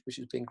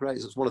been great.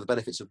 It's one of the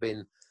benefits of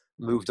being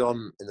moved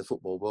on in the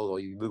football world, or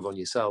you move on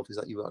yourself, is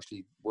that you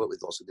actually work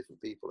with lots of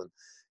different people, and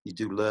you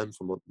do learn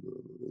from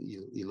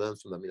you learn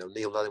from them.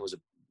 Neil Lennon was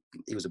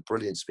a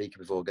brilliant speaker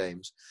before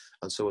games,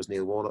 and so was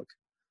Neil Warnock,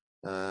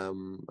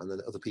 and then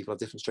other people have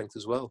different strengths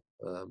as well.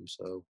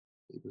 So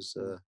it's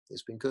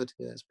been good.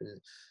 Yeah,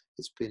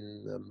 it's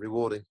been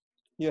rewarding.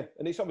 Yeah,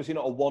 and it's obviously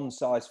not a one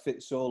size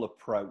fits all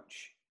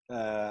approach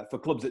for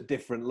clubs at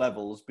different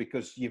levels,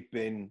 because you've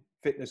been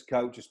fitness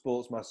coach, a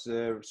sports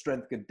masseur,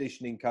 strength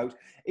conditioning coach.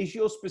 Is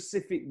your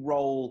specific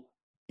role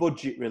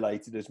budget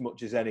related as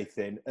much as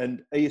anything?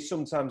 And are you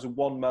sometimes a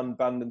one-man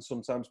band and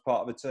sometimes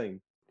part of a team?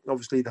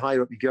 Obviously, the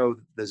higher up you go,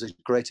 there's a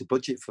greater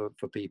budget for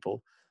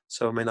people.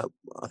 So,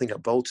 I think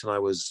at Bolton, I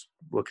was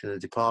working in a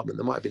department.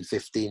 There might have been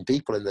 15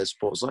 people in the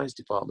sports science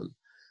department.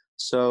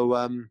 So,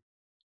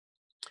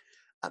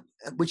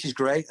 which is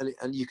great,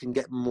 and you can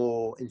get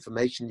more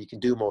information, you can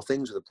do more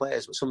things with the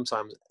players, but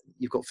sometimes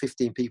you've got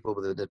 15 people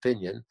with an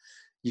opinion,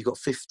 you've got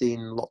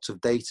 15 lots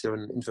of data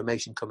and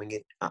information coming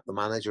in at the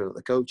manager and at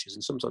the coaches,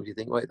 and sometimes you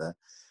think, wait there,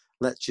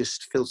 let's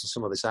just filter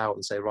some of this out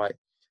and say, right,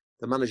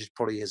 the manager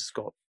probably has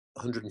got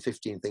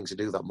 115 things to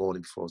do that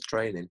morning before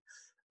training,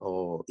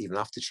 or even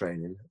after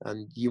training,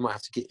 and you might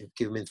have to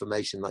give them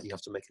information that you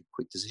have to make a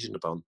quick decision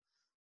upon,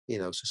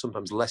 so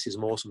sometimes less is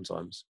more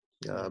sometimes.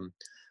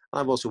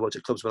 I've also worked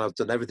at clubs when I've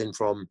done everything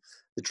from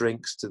the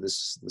drinks to the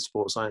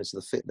sports science to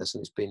the fitness,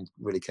 and it's been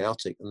really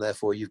chaotic. And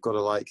therefore, you've got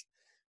to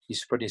you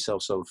spread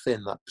yourself so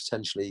thin that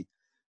potentially,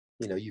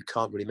 you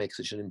can't really make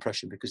such an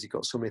impression because you've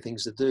got so many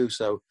things to do.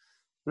 So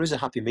there is a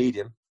happy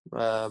medium.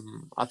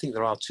 I think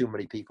there are too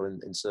many people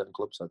in certain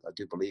clubs. I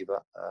do believe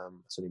that.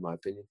 That's only my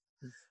opinion.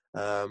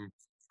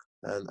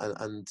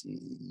 And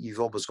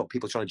you've almost got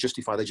people trying to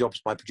justify their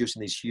jobs by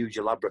producing these huge,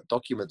 elaborate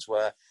documents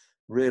where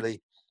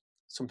really,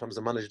 sometimes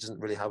the manager doesn't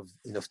really have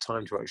enough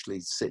time to actually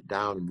sit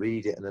down and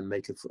read it and then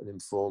make an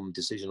informed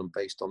decision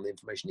based on the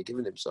information you're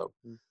giving him. So,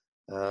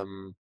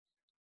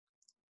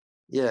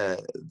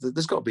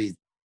 there's got to be.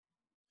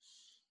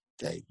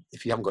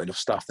 If you haven't got enough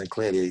staff, then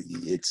clearly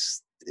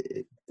it's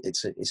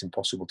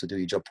impossible to do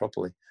your job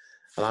properly.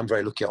 And I'm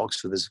very lucky at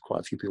Oxford. There's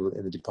quite a few people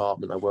in the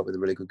department. I work with a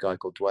really good guy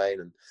called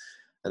Dwayne,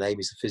 and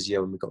Amy's the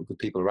physio, and we've got good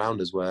people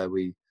around us where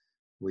we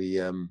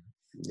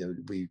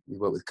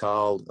work with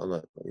Carl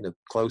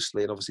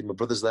closely, and obviously my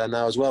brother's there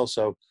now as well.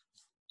 So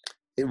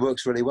it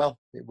works really well.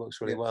 And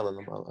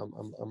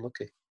I'm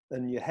lucky.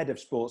 And you're head of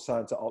sports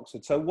science at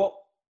Oxford. So what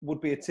would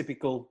be a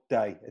typical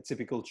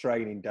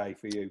training day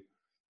for you?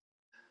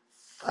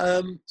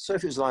 So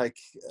if it was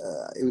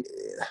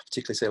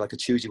particularly say like a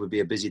Tuesday would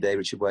be a busy day,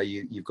 Richard, where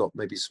you've got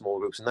maybe small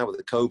groups. And now with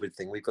the COVID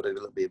thing, we've got to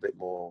be a bit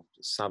more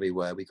savvy,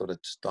 where we've got to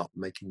start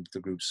making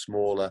the groups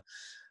smaller.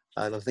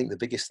 And I think the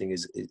biggest thing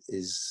is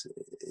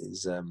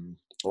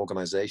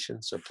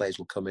organisation. So players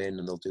will come in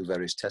and they'll do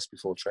various tests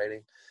before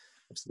training.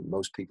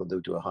 Most people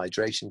do a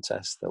hydration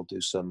test. They'll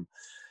do some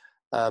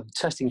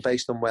testing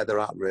based on where they're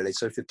at, really.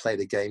 So if they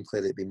played a game,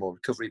 clearly it'd be more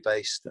recovery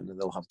based, and then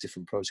they'll have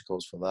different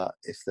protocols for that.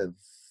 If they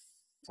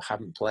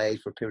haven't played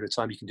for a period of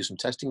time, you can do some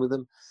testing with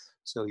them.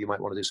 So you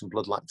might want to do some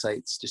blood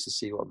lactates just to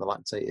see what the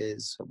lactate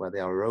is, where they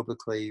are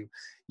aerobically.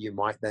 You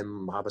might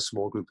then have a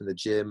small group in the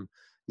gym.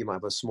 You might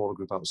have a smaller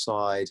group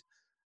outside.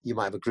 You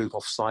might have a group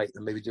off-site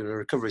and maybe doing a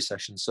recovery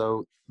session.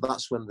 So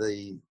that's when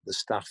the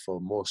staff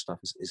or more staff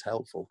is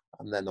helpful.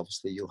 And then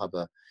obviously you'll have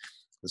a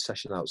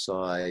session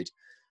outside.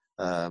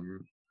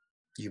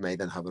 You may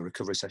then have a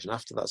recovery session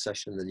after that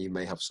session. Then you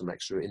may have some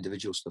extra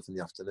individual stuff in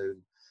the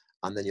afternoon.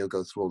 And then you'll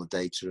go through all the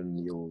data and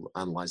you'll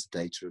analyse the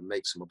data and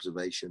make some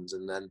observations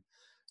and then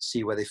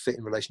see where they fit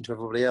in relation to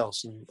everybody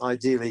else. And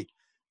ideally,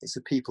 it's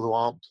the people who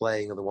aren't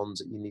playing are the ones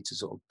that you need to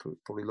sort of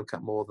probably look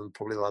at more than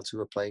probably the lads who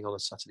are playing on a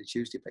Saturday,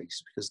 Tuesday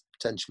basis, because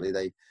potentially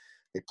they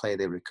play,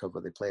 they recover,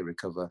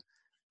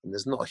 and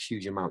there's not a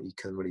huge amount you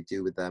can really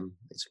do with them.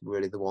 It's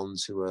really the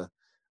ones who are,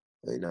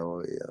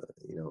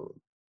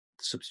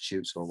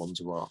 substitutes, or ones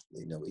who are,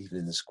 even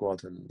in the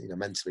squad, and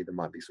mentally they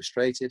might be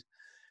frustrated,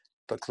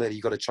 but clearly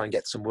you've got to try and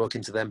get some work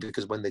into them,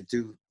 because when they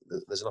do,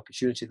 there's an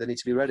opportunity, they need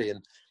to be ready,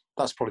 and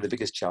that's probably the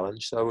biggest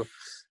challenge. So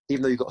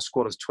even though you've got a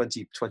squad of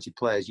 20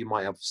 players, you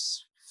might have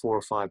 4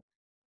 or 5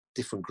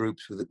 different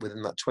groups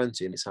within that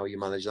 20, and it's how you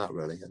manage that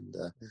really. And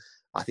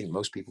I think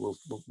most people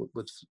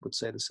would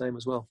say the same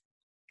as well.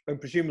 And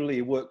presumably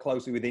you work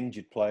closely with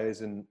injured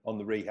players and on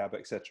the rehab,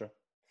 etc.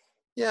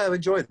 Yeah, I've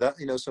enjoyed that.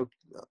 So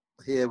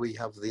here we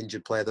have the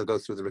injured player. They'll go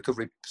through the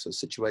recovery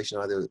situation,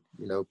 either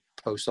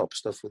post-op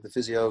stuff with the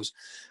physios,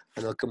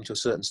 and they'll come to a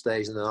certain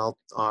stage, and then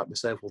I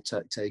myself will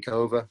take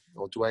over,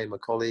 or Dwayne, my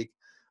colleague,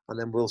 and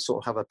then we'll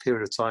sort of have a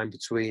period of time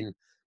between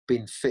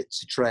being fit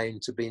to train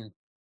to being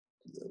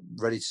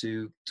ready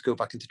to go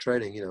back into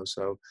training.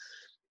 So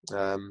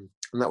and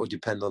that would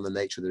depend on the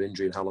nature of their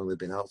injury and how long they've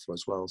been out for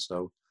as well.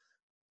 So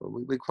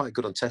we're quite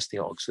good on testing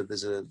at Oxford.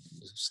 There's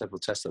several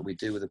tests that we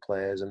do with the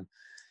players, and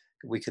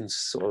we can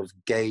sort of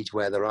gauge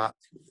where they're at.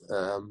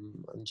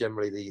 And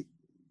generally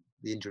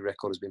the injury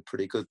record has been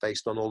pretty good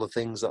based on all the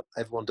things that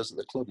everyone does at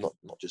the club,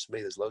 not just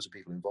me. There's loads of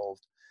people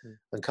involved.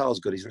 And Carl's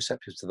good. He's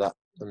receptive to that,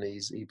 and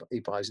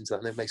he buys into that,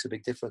 and it makes a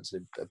big difference,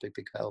 a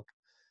big help.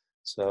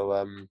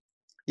 So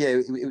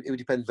it would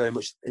depend very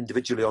much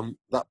individually on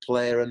that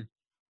player and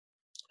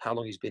how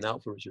long he's been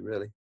out for, Richard,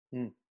 really.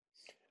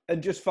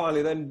 And just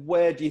finally then,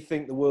 where do you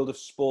think the world of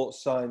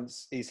sports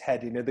science is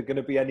heading? Are there going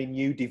to be any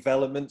new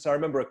developments? I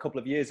remember a couple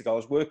of years ago, I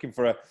was working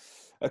for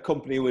a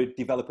company who were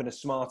developing a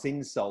smart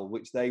insole,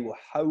 which they were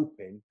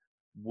hoping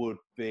would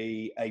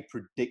be a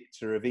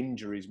predictor of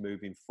injuries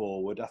moving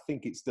forward. I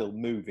think it's still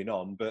moving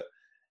on, but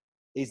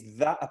is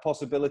that a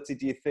possibility,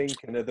 do you think?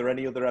 And are there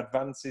any other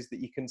advances that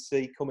you can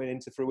see coming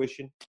into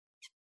fruition?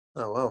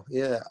 Oh, well,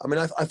 yeah. I mean,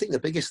 I think the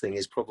biggest thing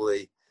is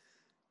probably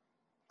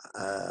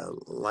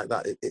like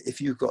that. If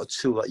you've got a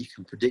tool that you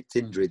can predict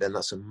injury, then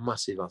that's a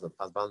massive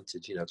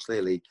advantage.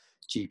 Clearly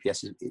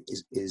GPS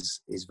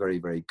is very,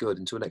 very good,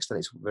 and to an extent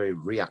it's very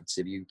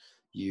reactive.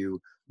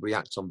 You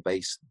react on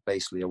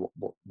basically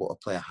what a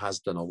player has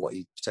done or what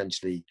he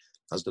potentially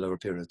has done over a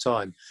period of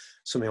time.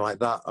 Something like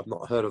that, I've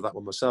not heard of that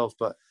one myself,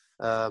 but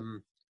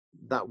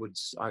that would,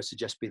 I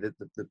suggest, be the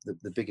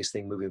biggest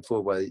thing moving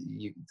forward, where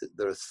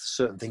there are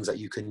certain things that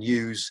you can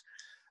use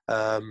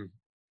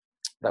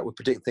that would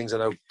predict things. I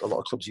know a lot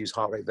of clubs use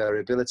heart rate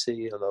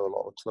variability. I know a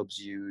lot of clubs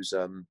use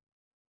other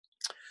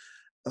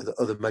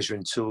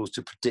measuring tools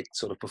to predict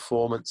sort of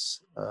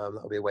performance.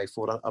 That'll be a way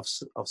forward.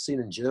 I've seen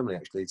in Germany,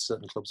 actually,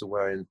 certain clubs are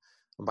wearing,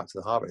 I'm back to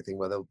the heart rate thing,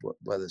 where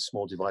there's a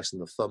small device in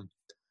the thumb,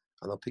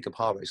 and they'll pick up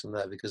heart rates on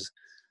there, because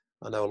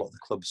I know a lot of the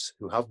clubs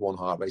who have worn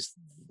heart rates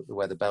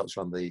wear the belts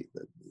around the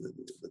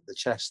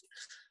chest.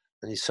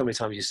 And so many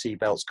times you see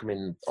belts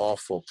coming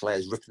off, or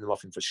players ripping them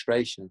off in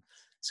frustration.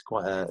 It's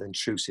quite an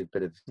intrusive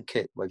bit of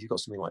kit, where if you've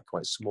got something like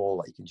quite small,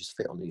 like you can just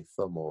fit on your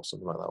thumb or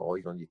something like that, or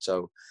even on your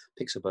toe,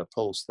 picks up a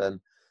pulse, then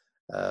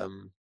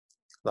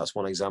that's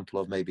one example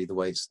of maybe the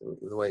way it's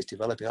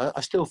developing.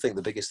 I still think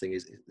the biggest thing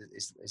is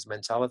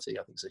mentality.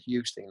 I think it's a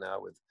huge thing now,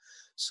 with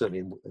certainly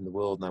in the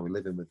world now we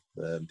live in, with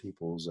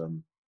people's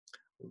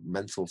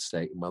mental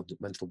state and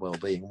mental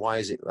well-being. Why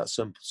is it that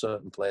some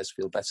certain players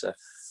feel better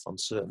on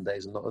certain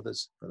days and not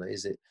others? And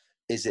is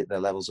it their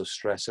levels of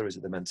stress, or is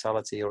it the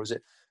mentality, or is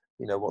it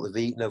what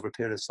they've eaten over a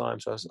period of time?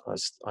 So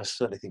I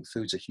certainly think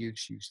food's a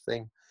huge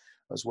thing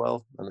as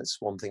well, and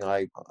it's one thing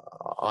I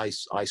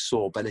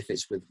saw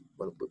benefits with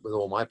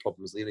all my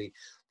problems. The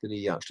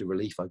only actual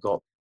relief I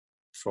got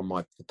from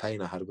the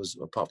pain I had was,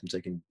 apart from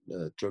taking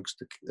drugs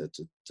to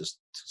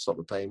stop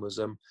the pain, was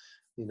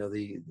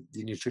the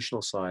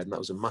nutritional side, and that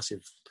was a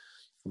massive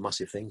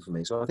thing for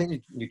me. So I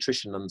think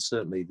nutrition and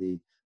certainly the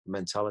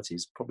mentality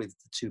is probably the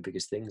two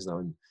biggest things now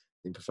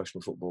in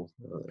professional football,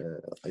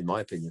 in my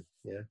opinion.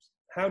 Yeah.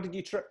 How did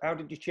you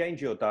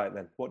change your diet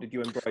then? What did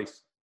you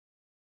embrace?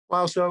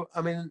 Well, so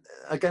I mean,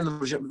 again,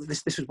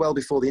 this was well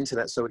before the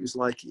internet, so it was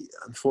like,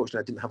 unfortunately,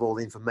 I didn't have all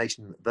the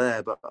information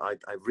there, but I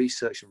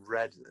researched and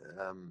read,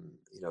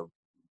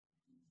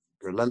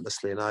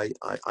 relentlessly, and I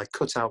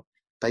cut out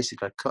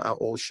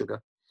all sugar,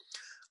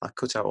 I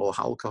cut out all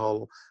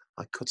alcohol,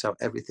 I cut out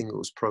everything that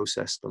was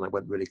processed, and I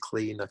went really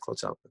clean. I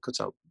cut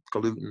out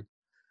gluten,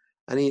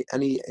 any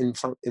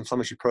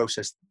inflammatory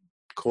process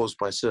caused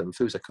by certain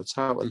foods I cut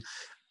out, and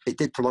it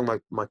did prolong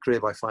my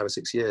career by 5 or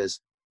 6 years.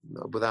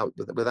 Without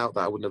that,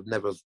 I wouldn't have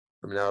never.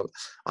 I mean,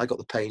 I got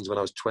the pains when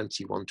I was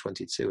 21,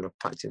 22, and I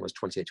packed in when I was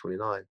 28,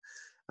 29.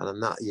 And in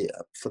that year,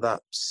 for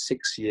that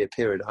 6-year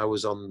period, I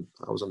was on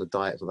the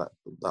diet for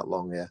that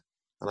long, yeah.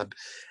 And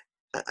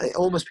it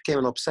almost became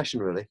an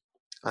obsession, really.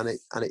 And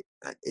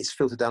it's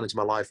filtered down into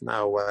my life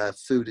now, where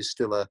food is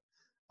still a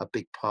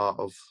big part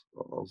of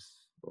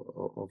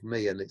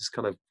me, and it's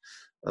kind of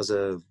as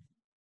a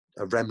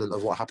remnant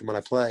of what happened when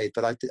I played.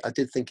 But I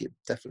did think it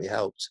definitely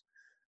helped.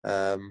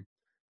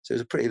 So it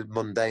was a pretty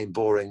mundane,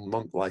 boring,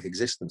 monk-like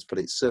existence, but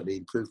it certainly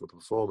improved my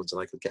performance, and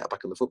I could get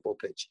back on the football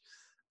pitch.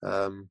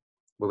 But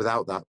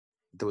without that,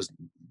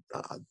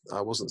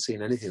 I wasn't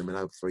seeing anything. I mean,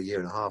 for a year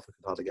and a half, I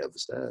could hardly get up the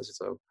stairs.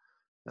 So,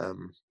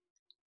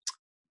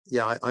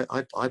 yeah,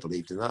 I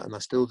believed in that, and I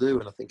still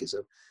do. And I think it's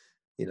a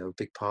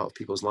big part of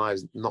people's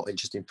lives, not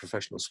just in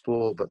professional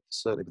sport, but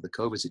certainly with the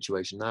COVID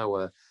situation now,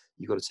 where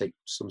you've got to take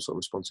some sort of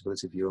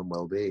responsibility for your own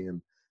well-being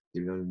and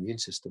your own immune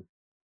system.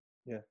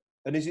 Yeah.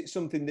 And is it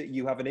something that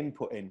you have an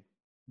input in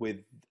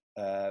with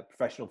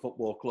professional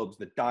football clubs,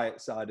 the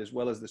diet side as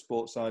well as the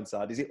sports science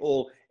side? Is it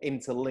all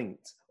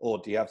interlinked, or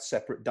do you have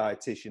separate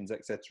dietitians,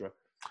 etc.?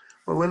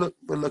 Well,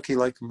 we're lucky.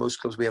 Like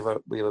most clubs, we have a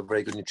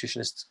very good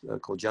nutritionist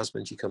called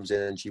Jasmine. She comes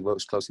in and she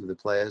works closely with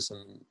the players,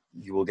 and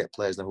you will get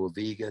players now who are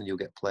vegan. You'll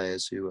get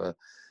players who are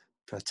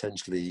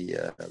potentially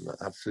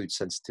have food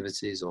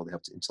sensitivities or they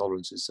have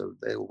intolerances. So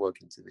they all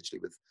work individually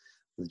with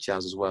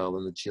Jazz as well,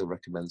 and then she'll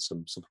recommend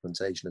some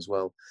supplementation as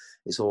well.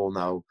 It's all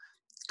now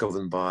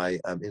governed by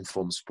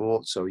Informed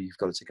Sport, so you've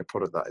got to take a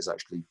product that is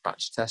actually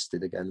batch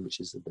tested again, which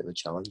is a bit of a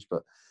challenge.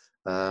 But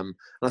and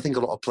I think a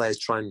lot of players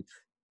try and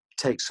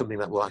take something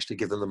that will actually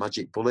give them the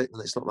magic bullet,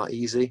 and it's not that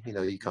easy. You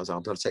know, you can't say,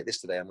 I'm going to take this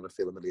today, I'm going to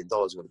feel $1 million,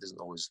 but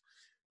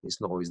it's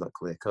not always that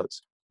clear cut.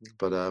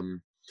 But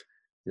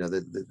you know,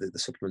 the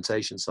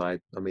supplementation side,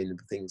 I mean,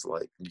 things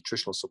like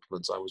nutritional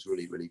supplements, I was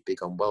really, really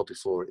big on well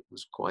before it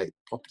was quite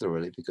popular,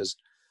 really, because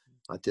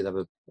I did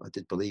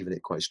believe in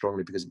it quite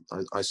strongly, because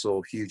I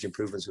saw huge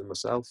improvements in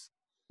myself.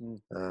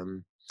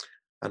 And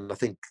I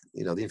think,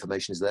 you know, the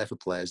information is there for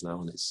players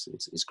now, and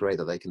it's great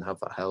that they can have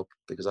that help,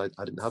 because I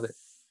didn't have it.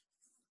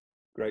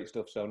 Great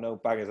stuff. So no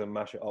bangers and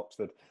mash at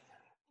Oxford.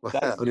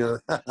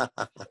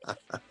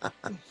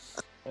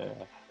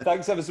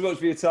 Thanks ever so much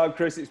for your time,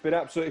 Chris. It's been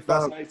absolutely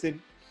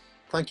fascinating.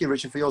 Thank you,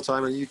 Richard, for your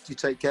time, and you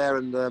take care,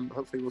 and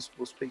hopefully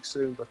we'll speak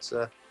soon. But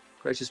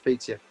great to speak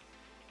to you.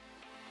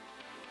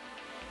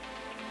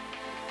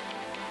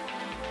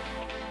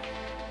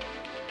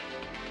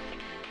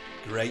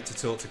 Great to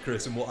talk to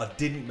Chris, and what I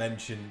didn't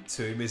mention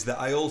to him is that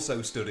I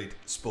also studied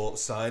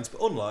sports science,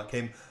 but unlike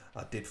him,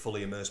 I did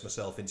fully immerse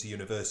myself into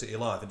university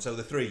life, and so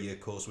the 3-year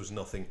course was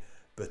nothing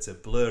but a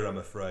blur, I'm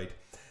afraid.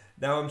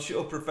 Now, I'm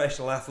sure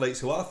professional athletes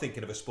who are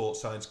thinking of a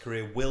sports science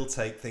career will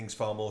take things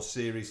far more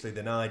seriously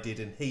than I did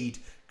and heed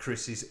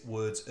Chris's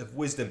words of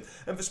wisdom.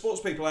 And for sports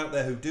people out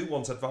there who do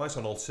want advice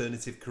on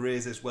alternative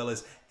careers, as well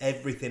as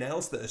everything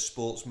else that a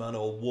sportsman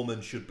or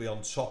woman should be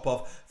on top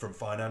of, from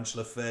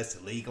financial affairs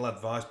to legal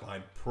advice,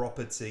 buying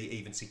property,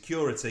 even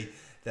security,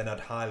 then I'd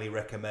highly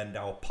recommend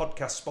our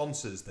podcast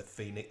sponsors, the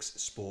Phoenix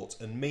Sport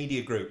and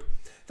Media Group.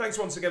 Thanks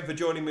once again for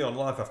joining me on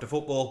Life After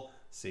Football.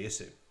 See you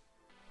soon.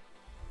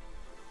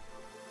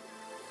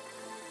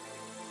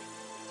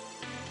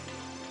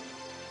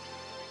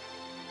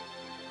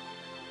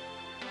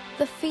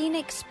 The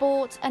Phoenix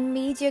Sport and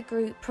Media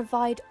Group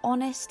provide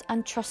honest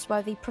and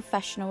trustworthy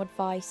professional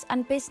advice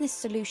and business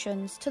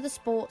solutions to the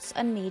sports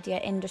and media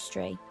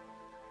industry.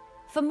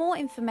 For more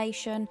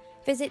information,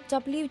 visit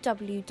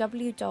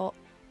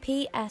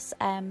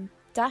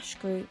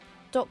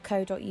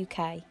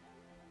www.psm-group.co.uk.